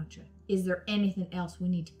forward without you, is there anything else we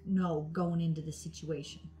need to know going into this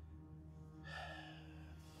situation?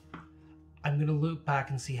 I'm going to loop back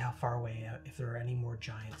and see how far away, if there are any more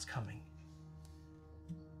giants coming.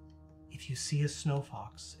 If you see a snow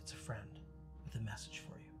fox, it's a friend with a message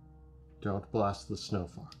for you. Don't blast the snow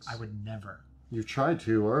fox. I would never. You tried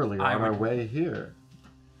to earlier on our way here.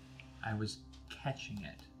 I was catching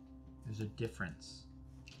it. There's a difference.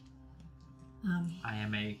 I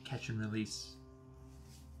am a catch and release.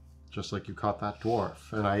 Just like you caught that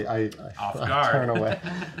dwarf, and I Off I guard. turn away.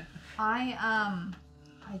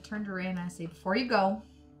 I turn to Ray and I say, before you go,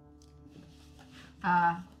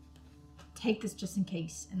 take this just in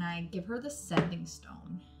case. And I give her the sending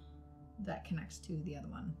stone that connects to the other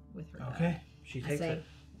one with her. Okay, she I takes say, it.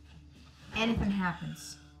 anything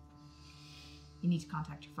happens, you need to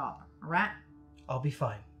contact your father, all right? I'll be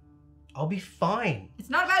fine. I'll be fine. It's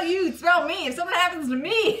not about you, it's about me. If something happens to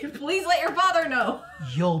me, please let your father know.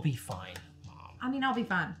 You'll be fine, Mom. I mean, I'll be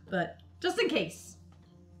fine, but just in case.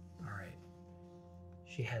 All right.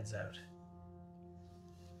 She heads out.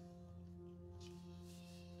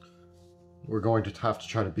 We're going to have to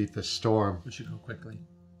try to beat this storm. We should go quickly.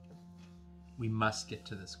 We must get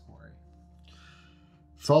to this quarry.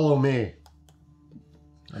 Follow me.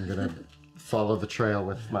 I'm gonna follow the trail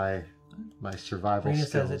with my survival Rena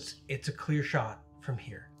skills. says it's a clear shot from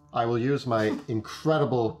here. I will use my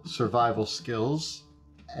incredible survival skills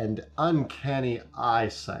and uncanny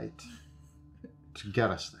eyesight to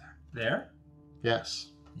get us there. There?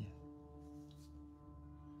 Yes. Yeah.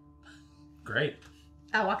 Great.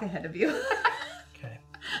 I'll walk ahead of you. Okay.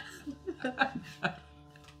 I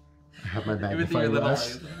have my With your magnifying little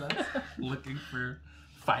glass. eyes like that, looking for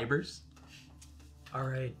fibers. All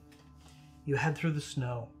right. You head through the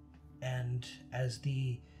snow, and as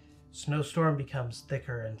the snowstorm becomes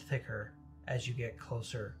thicker and thicker as you get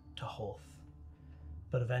closer to Holth,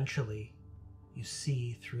 but eventually you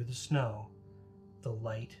see through the snow the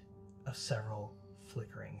light of several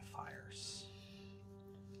flickering fires.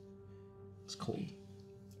 It's cold.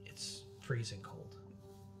 It's freezing cold.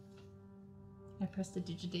 I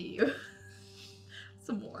prestidigitate you.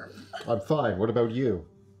 Some warmth. I'm fine. What about you?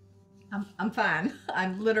 I'm fine.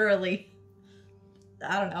 I'm literally,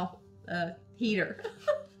 I don't know, heater.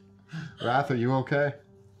 Wrath, are you okay?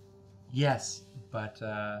 Yes, but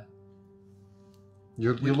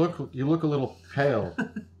You look a little pale.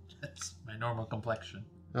 that's my normal complexion.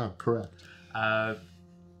 Oh, correct.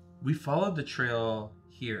 We followed the trail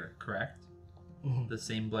here, correct? Mhm. The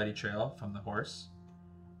same bloody trail from the horse.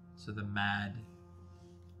 So the mad.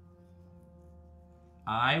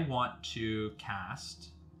 I want to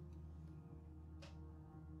cast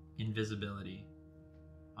invisibility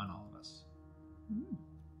on all of us.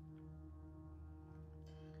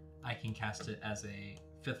 I can cast it as a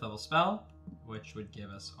 5th level spell, which would give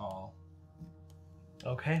us all.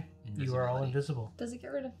 Okay. You are all Invisibility. invisible. Does it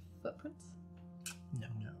get rid of footprints? No.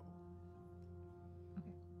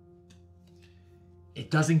 It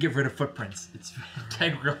doesn't get rid of footprints. It's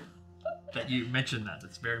integral that you mentioned that.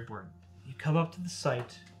 That's very important. You come up to the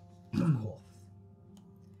site of Kolth.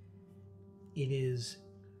 It is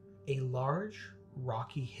a large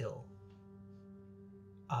rocky hill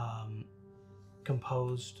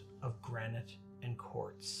composed of granite and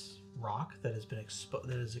quartz rock that has been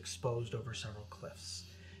exposed over several cliffs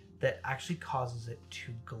that actually causes it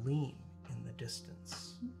to gleam in the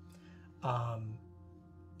distance,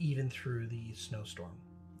 even through the snowstorm.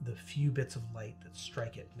 The few bits of light that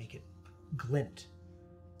strike it make it glint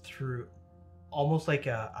through, almost like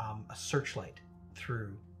a searchlight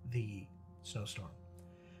through the snowstorm.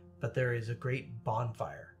 But there is a great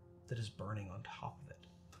bonfire that is burning on top of it.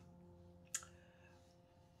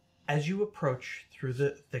 As you approach through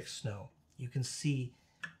the thick snow, you can see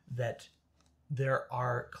that there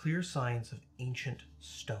are clear signs of ancient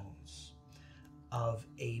stones of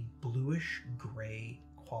a bluish gray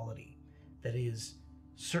quality that is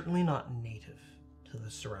certainly not native to the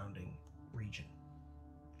surrounding region,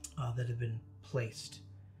 that have been placed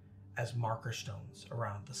as marker stones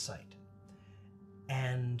around the site.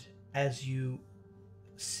 And as you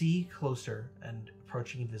see closer and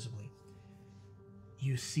approaching invisibly,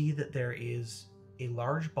 you see that there is a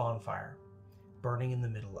large bonfire burning in the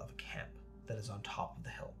middle of a camp that is on top of the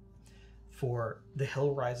hill. For the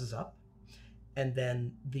hill rises up, and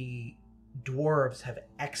then the dwarves have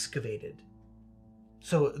excavated.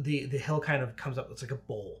 So the hill kind of comes up, it's like a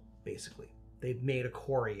bowl, basically. They've made a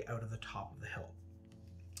quarry out of the top of the hill.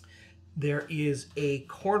 There is a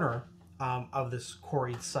corner of this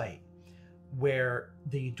quarried site where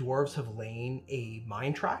the dwarves have laid a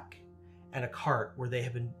mine track and a cart where they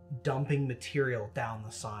have been dumping material down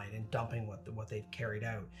the side and dumping what they've carried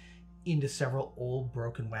out into several old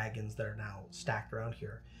broken wagons that are now stacked around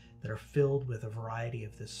here that are filled with a variety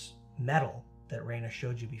of this metal that Raina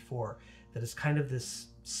showed you before that is kind of this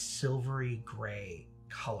silvery gray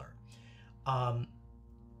color.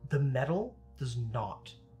 The metal does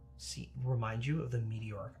not remind you of the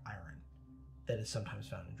meteoric iron that is sometimes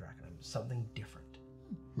found in Drakkenheim. Something different.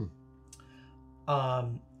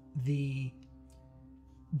 The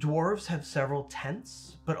dwarves have several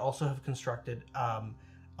tents, but also have constructed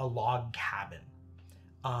a log cabin,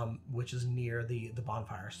 which is near the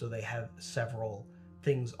bonfire. So they have several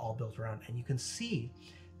things all built around, and you can see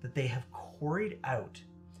that they have quarried out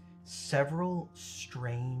several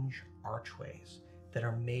strange archways that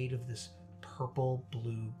are made of this purple,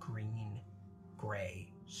 blue, green,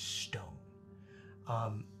 gray stone.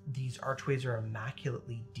 These archways are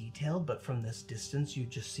immaculately detailed, but from this distance, you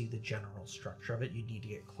just see the general structure of it. You need to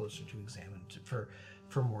get closer to examine it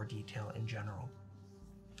for more detail in general.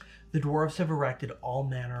 The dwarves have erected all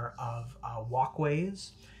manner of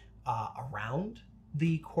walkways around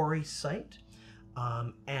the quarry site,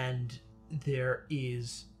 and there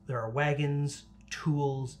are wagons,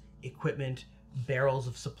 tools, equipment, barrels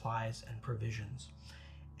of supplies, and provisions.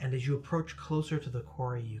 And as you approach closer to the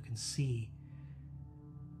quarry, you can see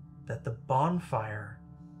that the bonfire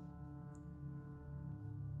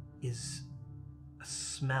is a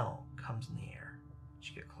smell comes in the air as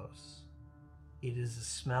you get close. It is a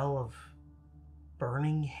smell of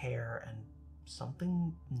burning hair and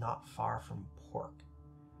something not far from pork.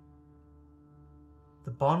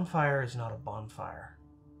 The bonfire is not a bonfire.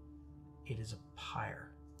 It is a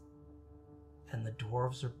pyre. And the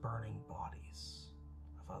dwarves are burning bodies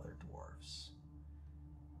of other dwarves.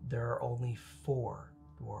 There are only 4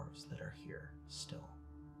 dwarves that are here still,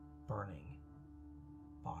 burning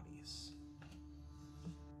bodies.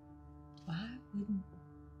 Why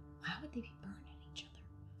would they be burning each other?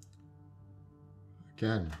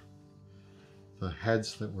 Again, the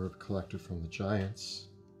heads that were collected from the giants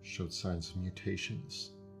showed signs of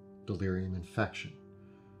mutations, delirium infection.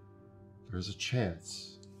 There's a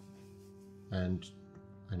chance, and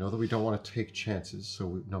I know that we don't want to take chances,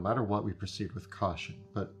 so no matter what, we proceed with caution.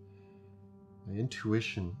 But my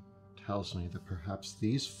intuition tells me that perhaps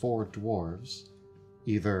these 4 dwarves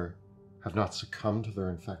either have not succumbed to their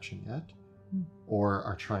infection yet, or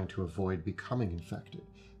are trying to avoid becoming infected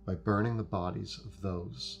by burning the bodies of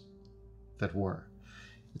those that were.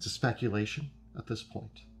 It's a speculation at this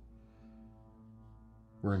point.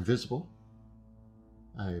 We're invisible.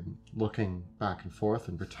 I'm looking back and forth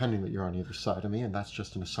and pretending that you're on either side of me, and that's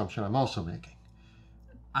just an assumption I'm also making.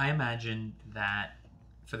 I imagine that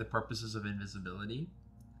for the purposes of invisibility,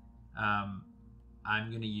 I'm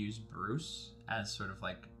going to use Bruce as sort of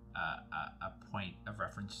like a point of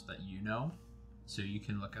reference that you know. So you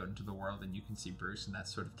can look out into the world and you can see Bruce, and that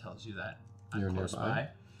sort of tells you that I'm close by.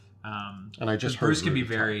 And I just heard Bruce can be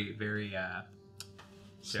very, very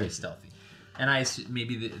stealthy. And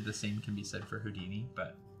maybe the same can be said for Houdini,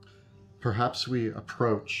 but... Perhaps we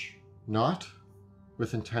approach not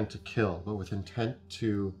with intent to kill, but with intent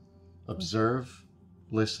to observe,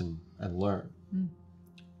 listen, and learn.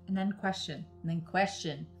 And then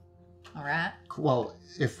question. All right? Well,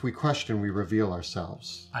 if we question, we reveal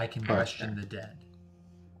ourselves. I can question the dead.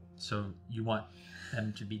 So you want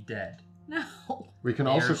them to be dead. No. We can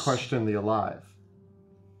also question the alive.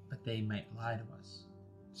 But they might lie to us.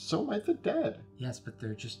 So might the dead. Yes, but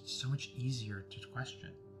they're just so much easier to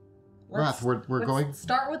question. Wrath, we're going...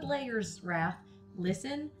 Start with layers, Wrath.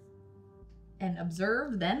 Listen and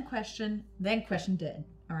observe, then question dead.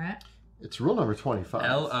 All right? It's rule number 25.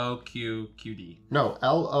 LOQQD. No,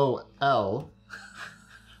 LOL.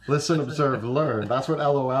 Listen, observe, learn. That's what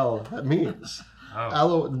LOL means.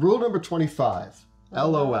 Oh. Rule number 25.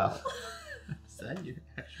 LOL. Is that your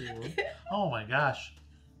actual rule? Oh my gosh.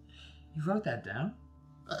 You wrote that down?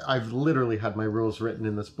 I've literally had my rules written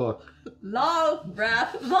in this book. Lol,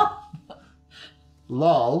 Wrath, lol.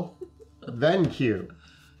 Lol, then Q.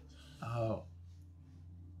 Oh.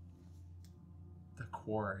 The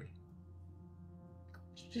Quarry.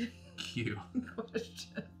 Q.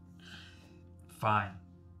 Question. Fine.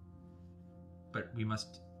 But we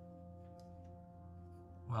must...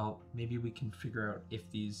 Well, maybe we can figure out if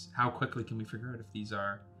these... How quickly can we figure out if these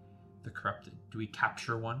are the corrupted? Do we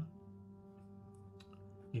capture one?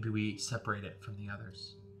 Maybe we separate it from the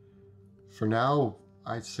others. For now,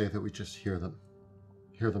 I'd say that we just hear them.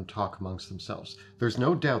 Hear them talk amongst themselves. There's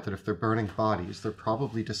no doubt that if they're burning bodies, they're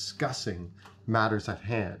probably discussing matters at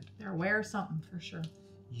hand. They're aware of something for sure.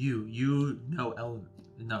 You know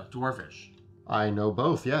Dwarvish. I know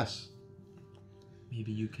both, yes.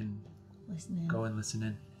 Maybe you can Listen in. go and listen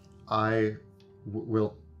in. I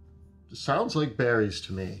will... Sounds like berries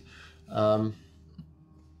to me.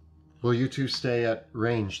 Will you two stay at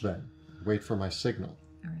range then? Wait for my signal.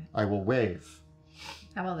 All right. I will wave.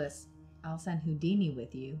 How about this? I'll send Houdini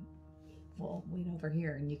with you. We'll wait over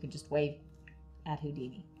here, and you can just wave at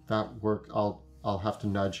Houdini. That work. I'll have to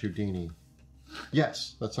nudge Houdini.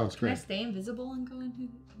 Yes, that sounds Can I great. stay invisible and go into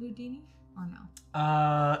Houdini, or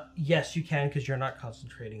no? Yes, you can, because you're not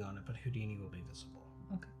concentrating on it, but Houdini will be visible.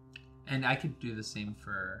 Okay. And I could do the same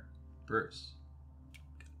for Bruce.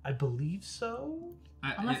 I believe so.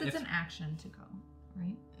 Unless it's an action to go,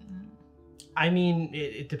 right? I mean,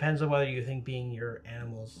 it depends on whether you think being your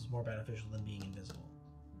animals is more beneficial than being invisible.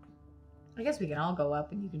 I guess we can all go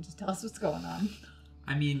up, and you can just tell us what's going on.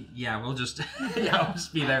 I mean, yeah, we'll just we'll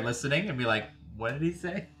just be there listening and be like, what did he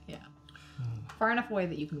say? Yeah. Far enough away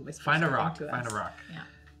that you can whisper. Find a something rock. to Find us. a rock. Yeah.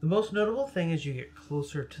 The most notable thing as you get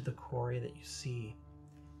closer to the quarry that you see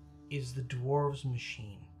is the dwarves'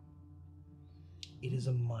 machine. It is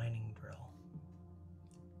a mining drill,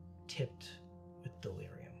 tipped with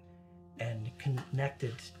delirium, and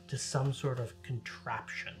connected to some sort of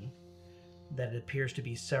contraption that appears to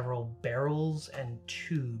be several barrels and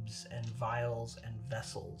tubes and vials and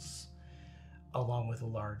vessels, along with a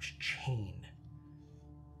large chain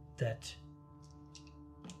that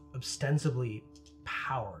ostensibly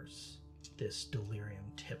powers this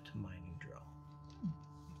delirium-tipped mining drill.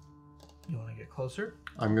 You want to get closer?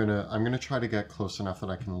 I'm gonna try to get close enough that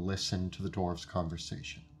I can listen to the dwarves'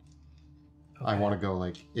 conversation. Okay. I want to go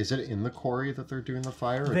like, is it in the quarry that they're doing the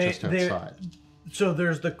fire, or just they- outside? So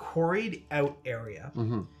there's the quarried out area,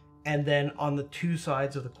 Mm-hmm. and then on the two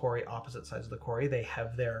sides of the quarry, opposite sides of the quarry, they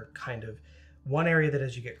have their kind of one area that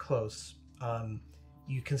as you get close,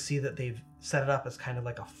 you can see that they've set it up as kind of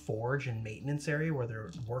like a forge and maintenance area where their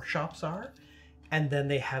workshops are, and then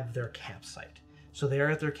they have their campsite. So they're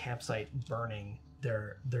at their campsite burning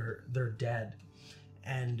their dead,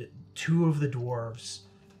 and two of the dwarves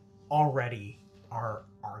already are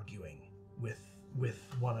arguing with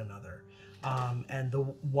one another. And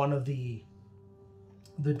one of the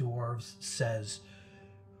dwarves says,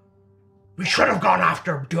 We should have gone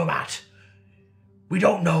after Dumat. We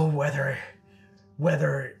don't know whether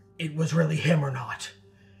it was really him or not.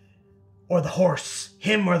 Or the horse.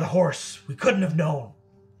 Him or the horse. We couldn't have known.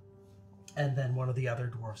 And then one of the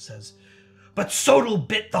other dwarves says, but Sodal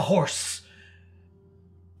bit the horse.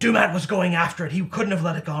 Dumat was going after it. He couldn't have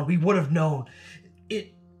let it go. We would have known.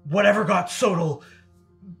 Whatever got Sodal,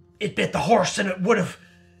 it bit the horse, and it would have,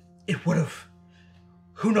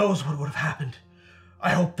 who knows what would have happened.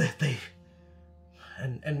 I hope that they,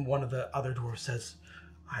 and one of the other dwarves says,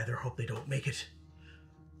 I either hope they don't make it,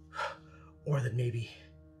 or that maybe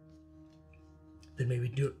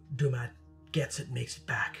Dumat gets it, makes it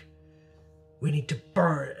back. We need to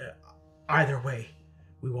burn. Either way,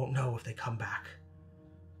 we won't know if they come back.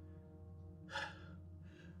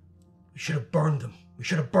 We should have burned them. We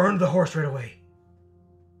should have burned the horse right away.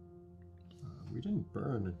 We didn't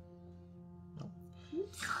burn it.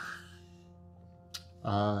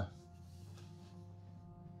 No.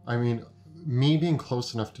 I mean, me being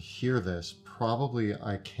close enough to hear this, probably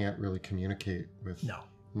I can't really communicate with... No.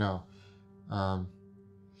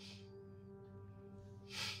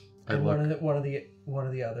 And one of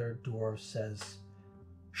the other dwarves says,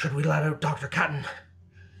 should we let out Dr. Cutton?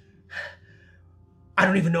 I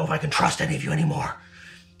don't even know if I can trust any of you anymore.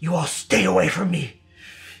 You all stay away from me.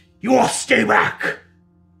 You all stay back.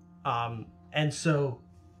 And so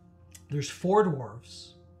there's 4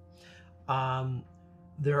 dwarves.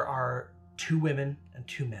 There are 2 women and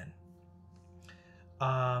 2 men.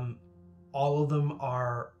 All of them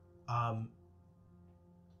are,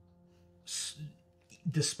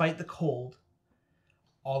 despite the cold,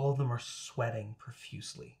 all of them are sweating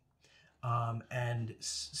profusely. And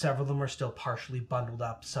several of them are still partially bundled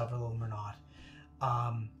up, several of them are not.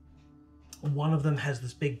 One of them has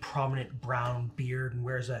this big prominent brown beard and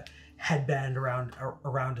wears a headband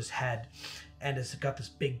around his head, and has got this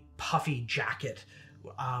big puffy jacket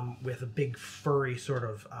with a big furry sort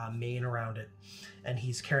of mane around it. And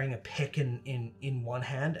he's carrying a pick in one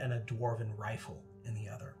hand and a dwarven rifle in the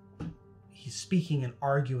other. He's speaking and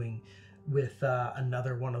arguing with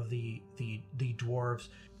another one of the dwarves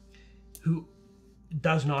who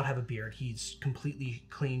does not have a beard. He's completely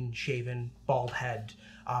clean shaven, bald head,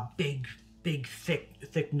 big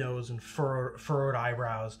thick nose and furrowed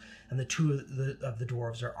eyebrows, and the 2 of the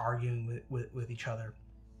dwarves are arguing with each other.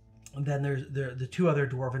 And then there's the 2 other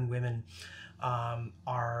dwarven women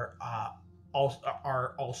are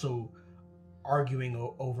also arguing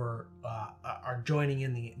over are joining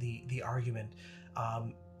in the argument.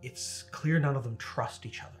 It's clear none of them trust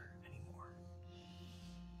each other anymore.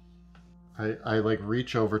 I like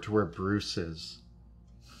reach over to where Bruce is,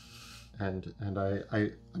 and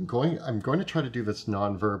I'm going to try to do this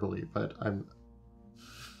non-verbally, but I'm.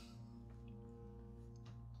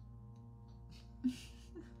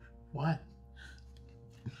 What?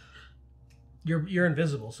 You're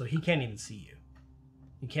invisible, so he can't even see you.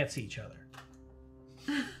 You can't see each other.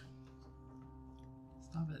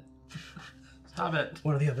 Stop it.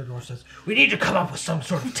 One of the other dwarves says, we need to come up with some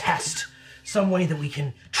sort of test. Some way that we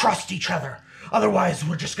can trust each other. Otherwise,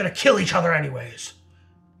 we're just going to kill each other anyways.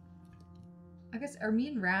 I guess, are me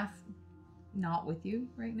and Wrath not with you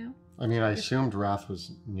right now? I mean, I assumed Wrath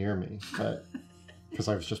was near me, but because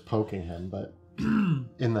I was just poking him, but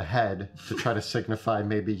in the head to try to signify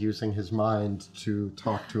maybe using his mind to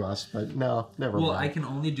talk to us, but no, never mind. Well, I can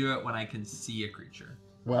only do it when I can see a creature.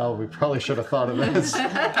 Well, we probably should have thought of this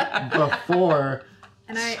before.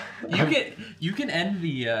 And you can end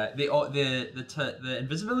the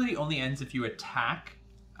invisibility only ends if you attack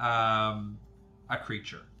a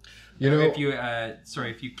creature. You know, if you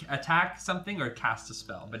attack something or cast a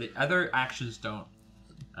spell, but other actions don't.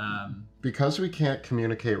 Because we can't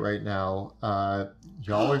communicate right now,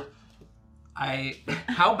 y'all are...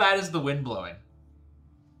 How bad is the wind blowing?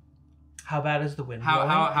 It's howling.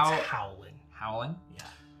 Howling? Yeah.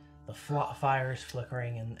 The fire is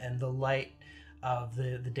flickering and the light of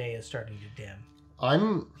the day is starting to dim.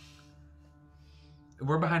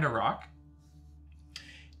 We're behind a rock?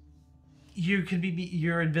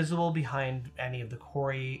 You're invisible behind any of the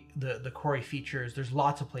quarry, the quarry features. There's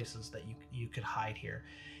lots of places that you could hide here.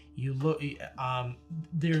 You look.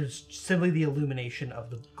 There's simply the illumination of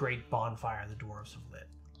the great bonfire the dwarves have lit.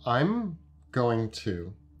 I'm going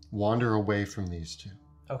to wander away from these 2.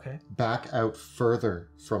 Okay. Back out further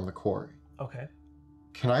from the quarry. Okay.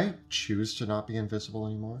 Can I choose to not be invisible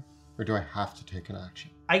anymore, or do I have to take an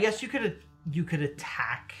action? I guess you could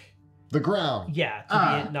attack the ground. Yeah,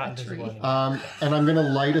 to be not invisible anymore. And I'm going to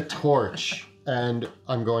light a torch, and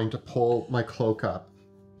I'm going to pull my cloak up,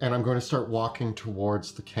 and I'm going to start walking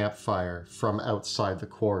towards the campfire from outside the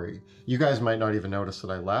quarry. You guys might not even notice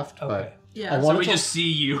that I left, but Yeah. I So wanted we to- just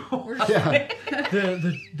see you. Yeah.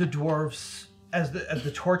 The dwarves, as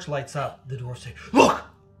the torch lights up, the dwarves say, "Look!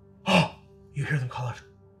 Oh!" You hear them call out,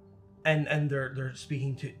 and they're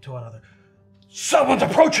speaking to one another. Someone's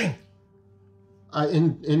approaching.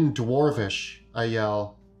 In Dwarvish, I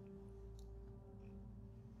yell,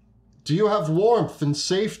 "Do you have warmth and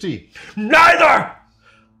safety?" Neither.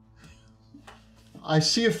 I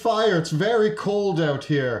see a fire. It's very cold out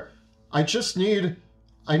here. I need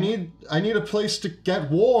a place to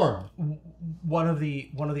get warm. One of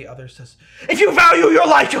the others says, "If you value your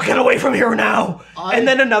life, you'll get away from here now." And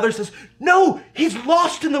then another says, "No, he's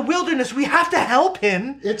lost in the wilderness. We have to help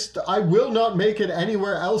him." I will not make it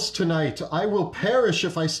anywhere else tonight. I will perish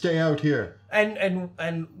if I stay out here. And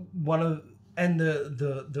one of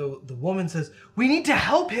the woman says, "We need to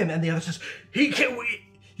help him." And the other says,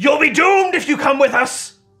 "You'll be doomed if you come with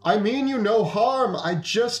us." I mean you no harm. I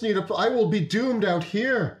just need I will be doomed out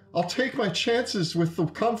here. I'll take my chances with the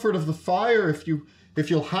comfort of the fire if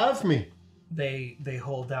you'll have me. They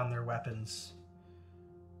hold down their weapons.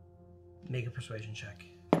 Make a persuasion check.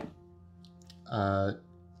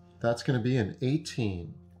 That's going to be an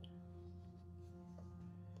 18.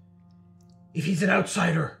 If he's an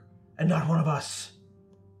outsider and not one of us,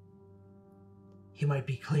 he might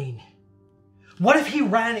be clean. What if he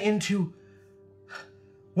ran into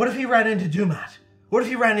Dumat? What if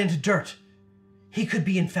he ran into dirt? He could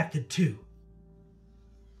be infected too.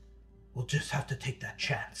 We'll just have to take that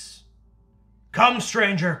chance. Come,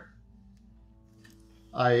 stranger.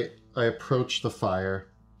 I approach the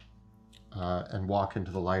fire and walk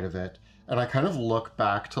into the light of it, and I kind of look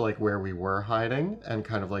back to like where we were hiding and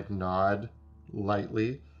kind of like nod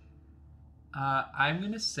lightly. I'm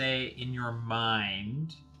gonna say in your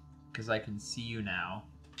mind, because I can see you now.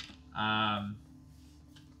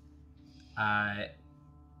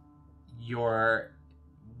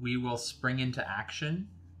 We will spring into action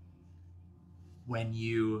when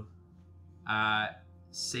you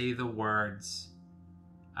say the words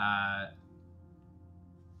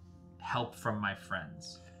help from my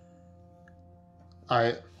friends.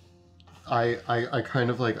 I kind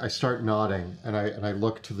of like I start nodding and I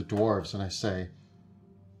look to the dwarves and I say,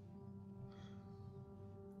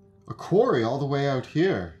 "A quarry all the way out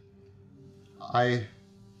here. I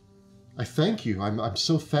thank you. I'm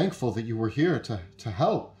so thankful that you were here to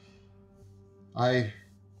help. I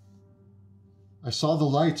saw the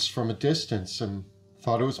lights from a distance and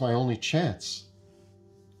thought it was my only chance."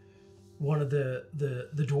 One of the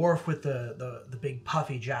dwarf with the big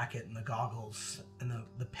puffy jacket and the goggles and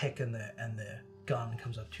the pick and the gun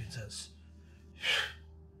comes up to you and says,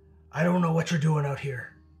 "I don't know what you're doing out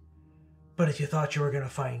here, but if you thought you were going to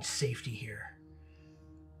find safety here,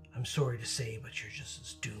 I'm sorry to say, but you're just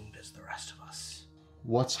as doomed as the rest of us."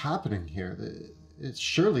 What's happening here?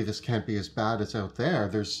 Surely this can't be as bad as out there.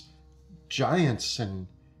 There's giants and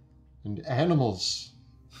animals.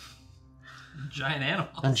 Giant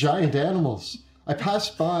animals. And giant animals. I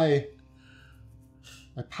passed by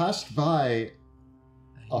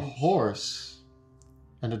a horse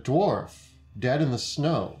and a dwarf dead in the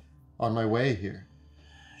snow on my way here.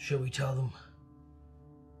 Shall we tell them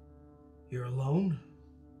you're alone?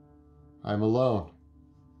 I'm alone.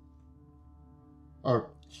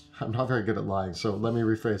 Or, I'm not very good at lying, so let me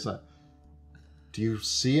rephrase that. Do you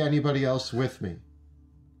see anybody else with me?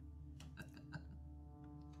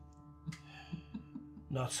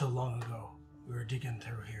 Not so long ago, we were digging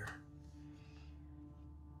through here.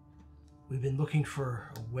 We've been looking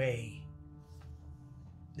for a way.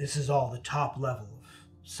 This is all the top level of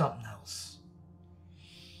something else.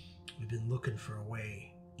 We've been looking for a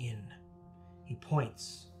way in. He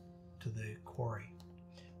points to the quarry,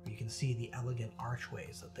 where you can see the elegant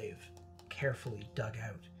archways that they've carefully dug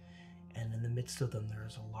out. And in the midst of them, there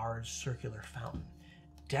is a large circular fountain,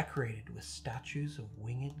 decorated with statues of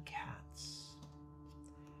winged cats.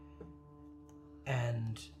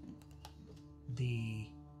 And the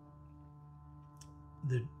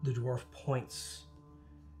dwarf points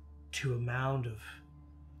to a mound of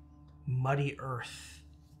muddy earth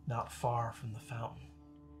not far from the fountain.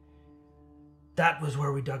 That was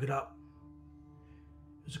where we dug it up.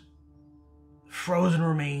 It was frozen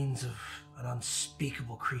remains of an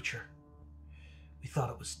unspeakable creature. We thought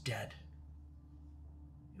it was dead.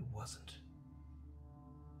 It wasn't.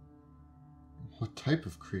 What type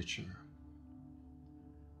of creature?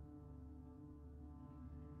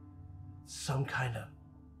 Some kind of...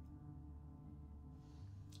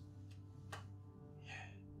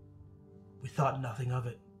 We thought nothing of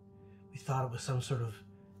it. We thought it was some sort of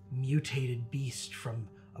mutated beast from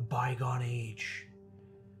a bygone age.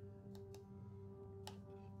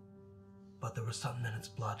 But there was something in its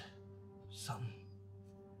blood. something.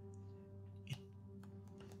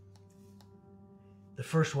 The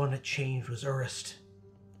first one that changed was Urist.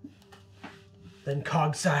 Then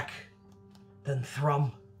Cogsack. Then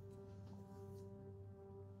Thrum.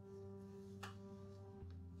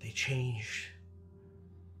 They changed.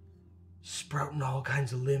 Sprouting all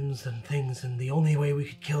kinds of limbs and things, and the only way we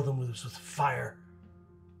could kill them was with fire.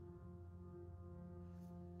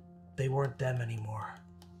 They weren't them anymore.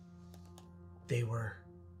 They were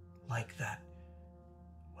like that.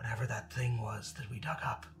 Whatever that thing was that we dug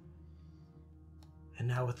up. And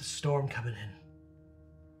now with the storm coming in,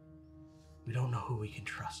 we don't know who we can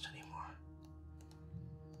trust anymore.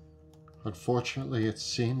 Unfortunately, it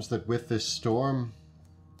seems that with this storm,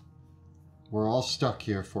 we're all stuck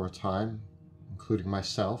here for a time, including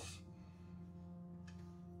myself.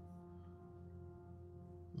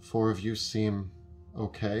 The four of you seem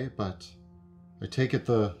okay, but I take it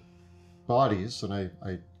the bodies, and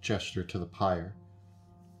I gesture to the pyre,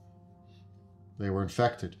 they were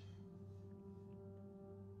infected.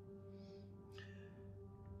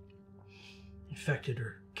 Infected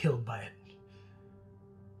or killed by it.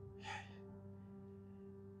 It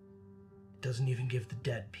doesn't even give the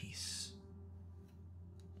dead peace.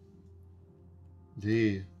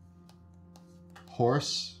 The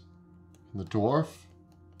horse and the dwarf,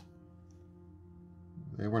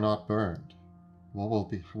 they were not burned. What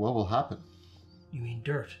will happen? You mean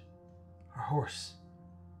Dirt, our horse?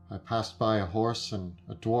 I passed by a horse and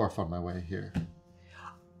a dwarf on my way here.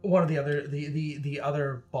 One of the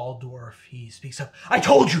other bald dwarf, he speaks up. I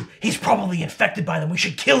told you, he's probably infected by them. We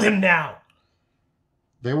should kill him now.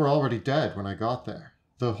 They were already dead when I got there.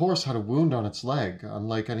 The horse had a wound on its leg,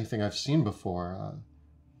 unlike anything I've seen before.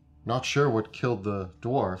 Not sure what killed the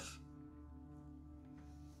dwarf.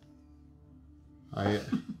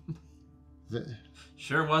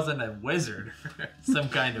 Sure wasn't a wizard. Some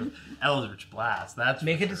kind of eldritch blast. That's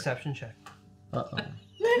Make for a sure. deception check. Uh-oh.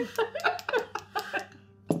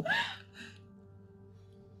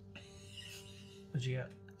 What'd you get?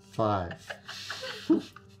 5.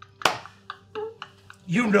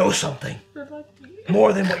 You know something.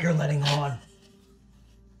 More than what you're letting on.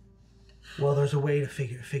 Well, there's a way to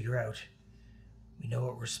figure out. We know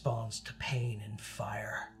it responds to pain and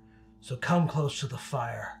fire. So come close to the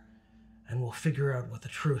fire, and we'll figure out what the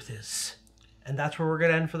truth is. And that's where we're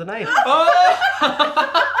going to end for the night.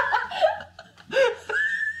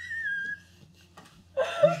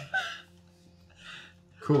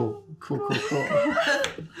 Cool.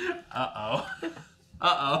 Uh-oh.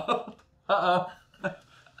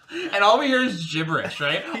 And all we hear is gibberish,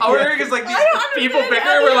 right? All we're hearing is like these people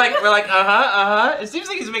bickering. We're like, It seems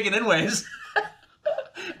like he's making inways.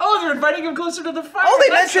 Oh, they're inviting him closer to the fire. Oh, they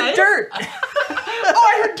That's mentioned nice. Dirt. Oh,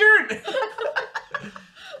 I heard Dirt.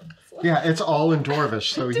 Yeah, it's all in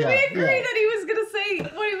Dwarvish, so Did yeah. we agree yeah. that he was gonna say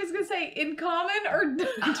what he was gonna say in common or?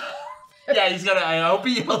 Yeah, he's gonna. I hope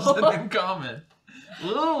he yells it in common.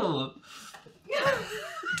 Ooh.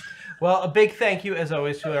 Well, a big thank you, as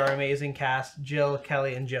always, to our amazing cast, Jill,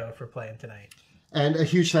 Kelly, and Joe, for playing tonight. And a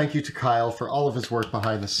huge thank you to Kyle for all of his work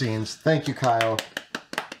behind the scenes. Thank you, Kyle.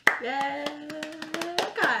 Yeah,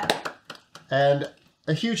 Kyle. And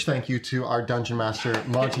a huge thank you to our Dungeon Master,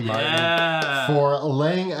 Monty Martin, Yeah. for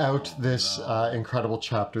laying out this incredible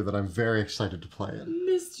chapter that I'm very excited to play in.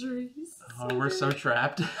 Mysteries. Oh, we're so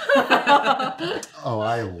trapped. Oh,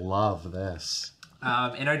 I love this.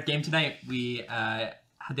 In our game tonight, we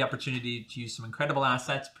had the opportunity to use some incredible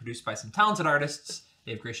assets produced by some talented artists.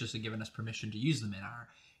 They've graciously given us permission to use them in our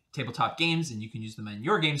tabletop games, and you can use them in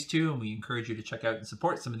your games too. And we encourage you to check out and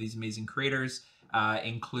support some of these amazing creators,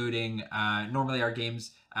 including normally our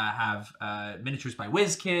games have miniatures by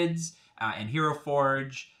WizKids and Hero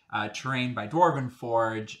Forge, terrain by Dwarven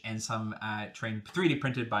Forge, and some terrain 3D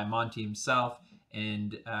printed by Monty himself.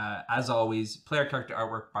 And as always, player character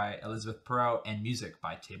artwork by Elizabeth Perot and music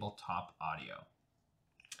by Tabletop Audio.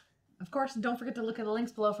 Of course, don't forget to look at the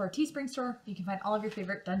links below for our Teespring store. You can find all of your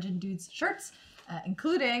favorite Dungeon Dudes shirts,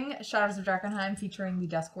 including Shadows of Drakkenheim featuring the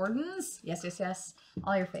Dusk Wardens. Yes.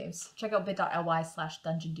 All your faves. Check out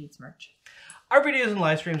bit.ly/Dungeon Dudes merch. Our videos and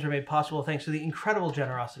live streams are made possible thanks to the incredible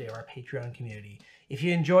generosity of our Patreon community. If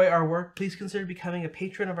you enjoy our work, please consider becoming a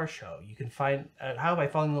patron of our show. You can find out how by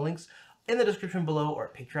following the links in the description below or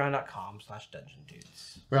at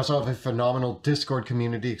patreon.com/dungeondudes. We also have a phenomenal Discord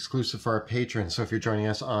community exclusive for our patrons. So if you're joining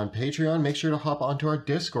us on Patreon, make sure to hop onto our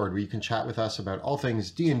Discord where you can chat with us about all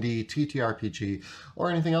things D&D, TTRPG,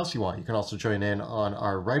 or anything else you want. You can also join in on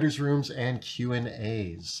our writers' rooms and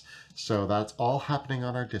Q&As. So that's all happening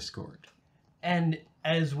on our Discord. And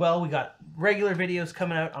as well, we got regular videos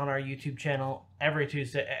coming out on our YouTube channel every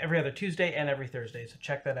other Tuesday and every Thursday. So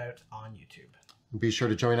check that out on YouTube. Be sure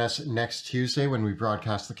to join us next Tuesday when we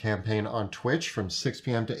broadcast the campaign on Twitch from 6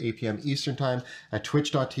 p.m. to 8 p.m. Eastern Time at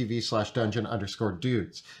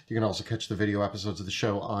twitch.tv/dungeon_dudes. You can also catch the video episodes of the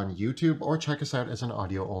show on YouTube or check us out as an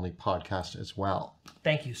audio-only podcast as well.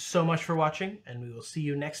 Thank you so much for watching, and we will see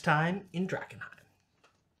you next time in Drakkenheim.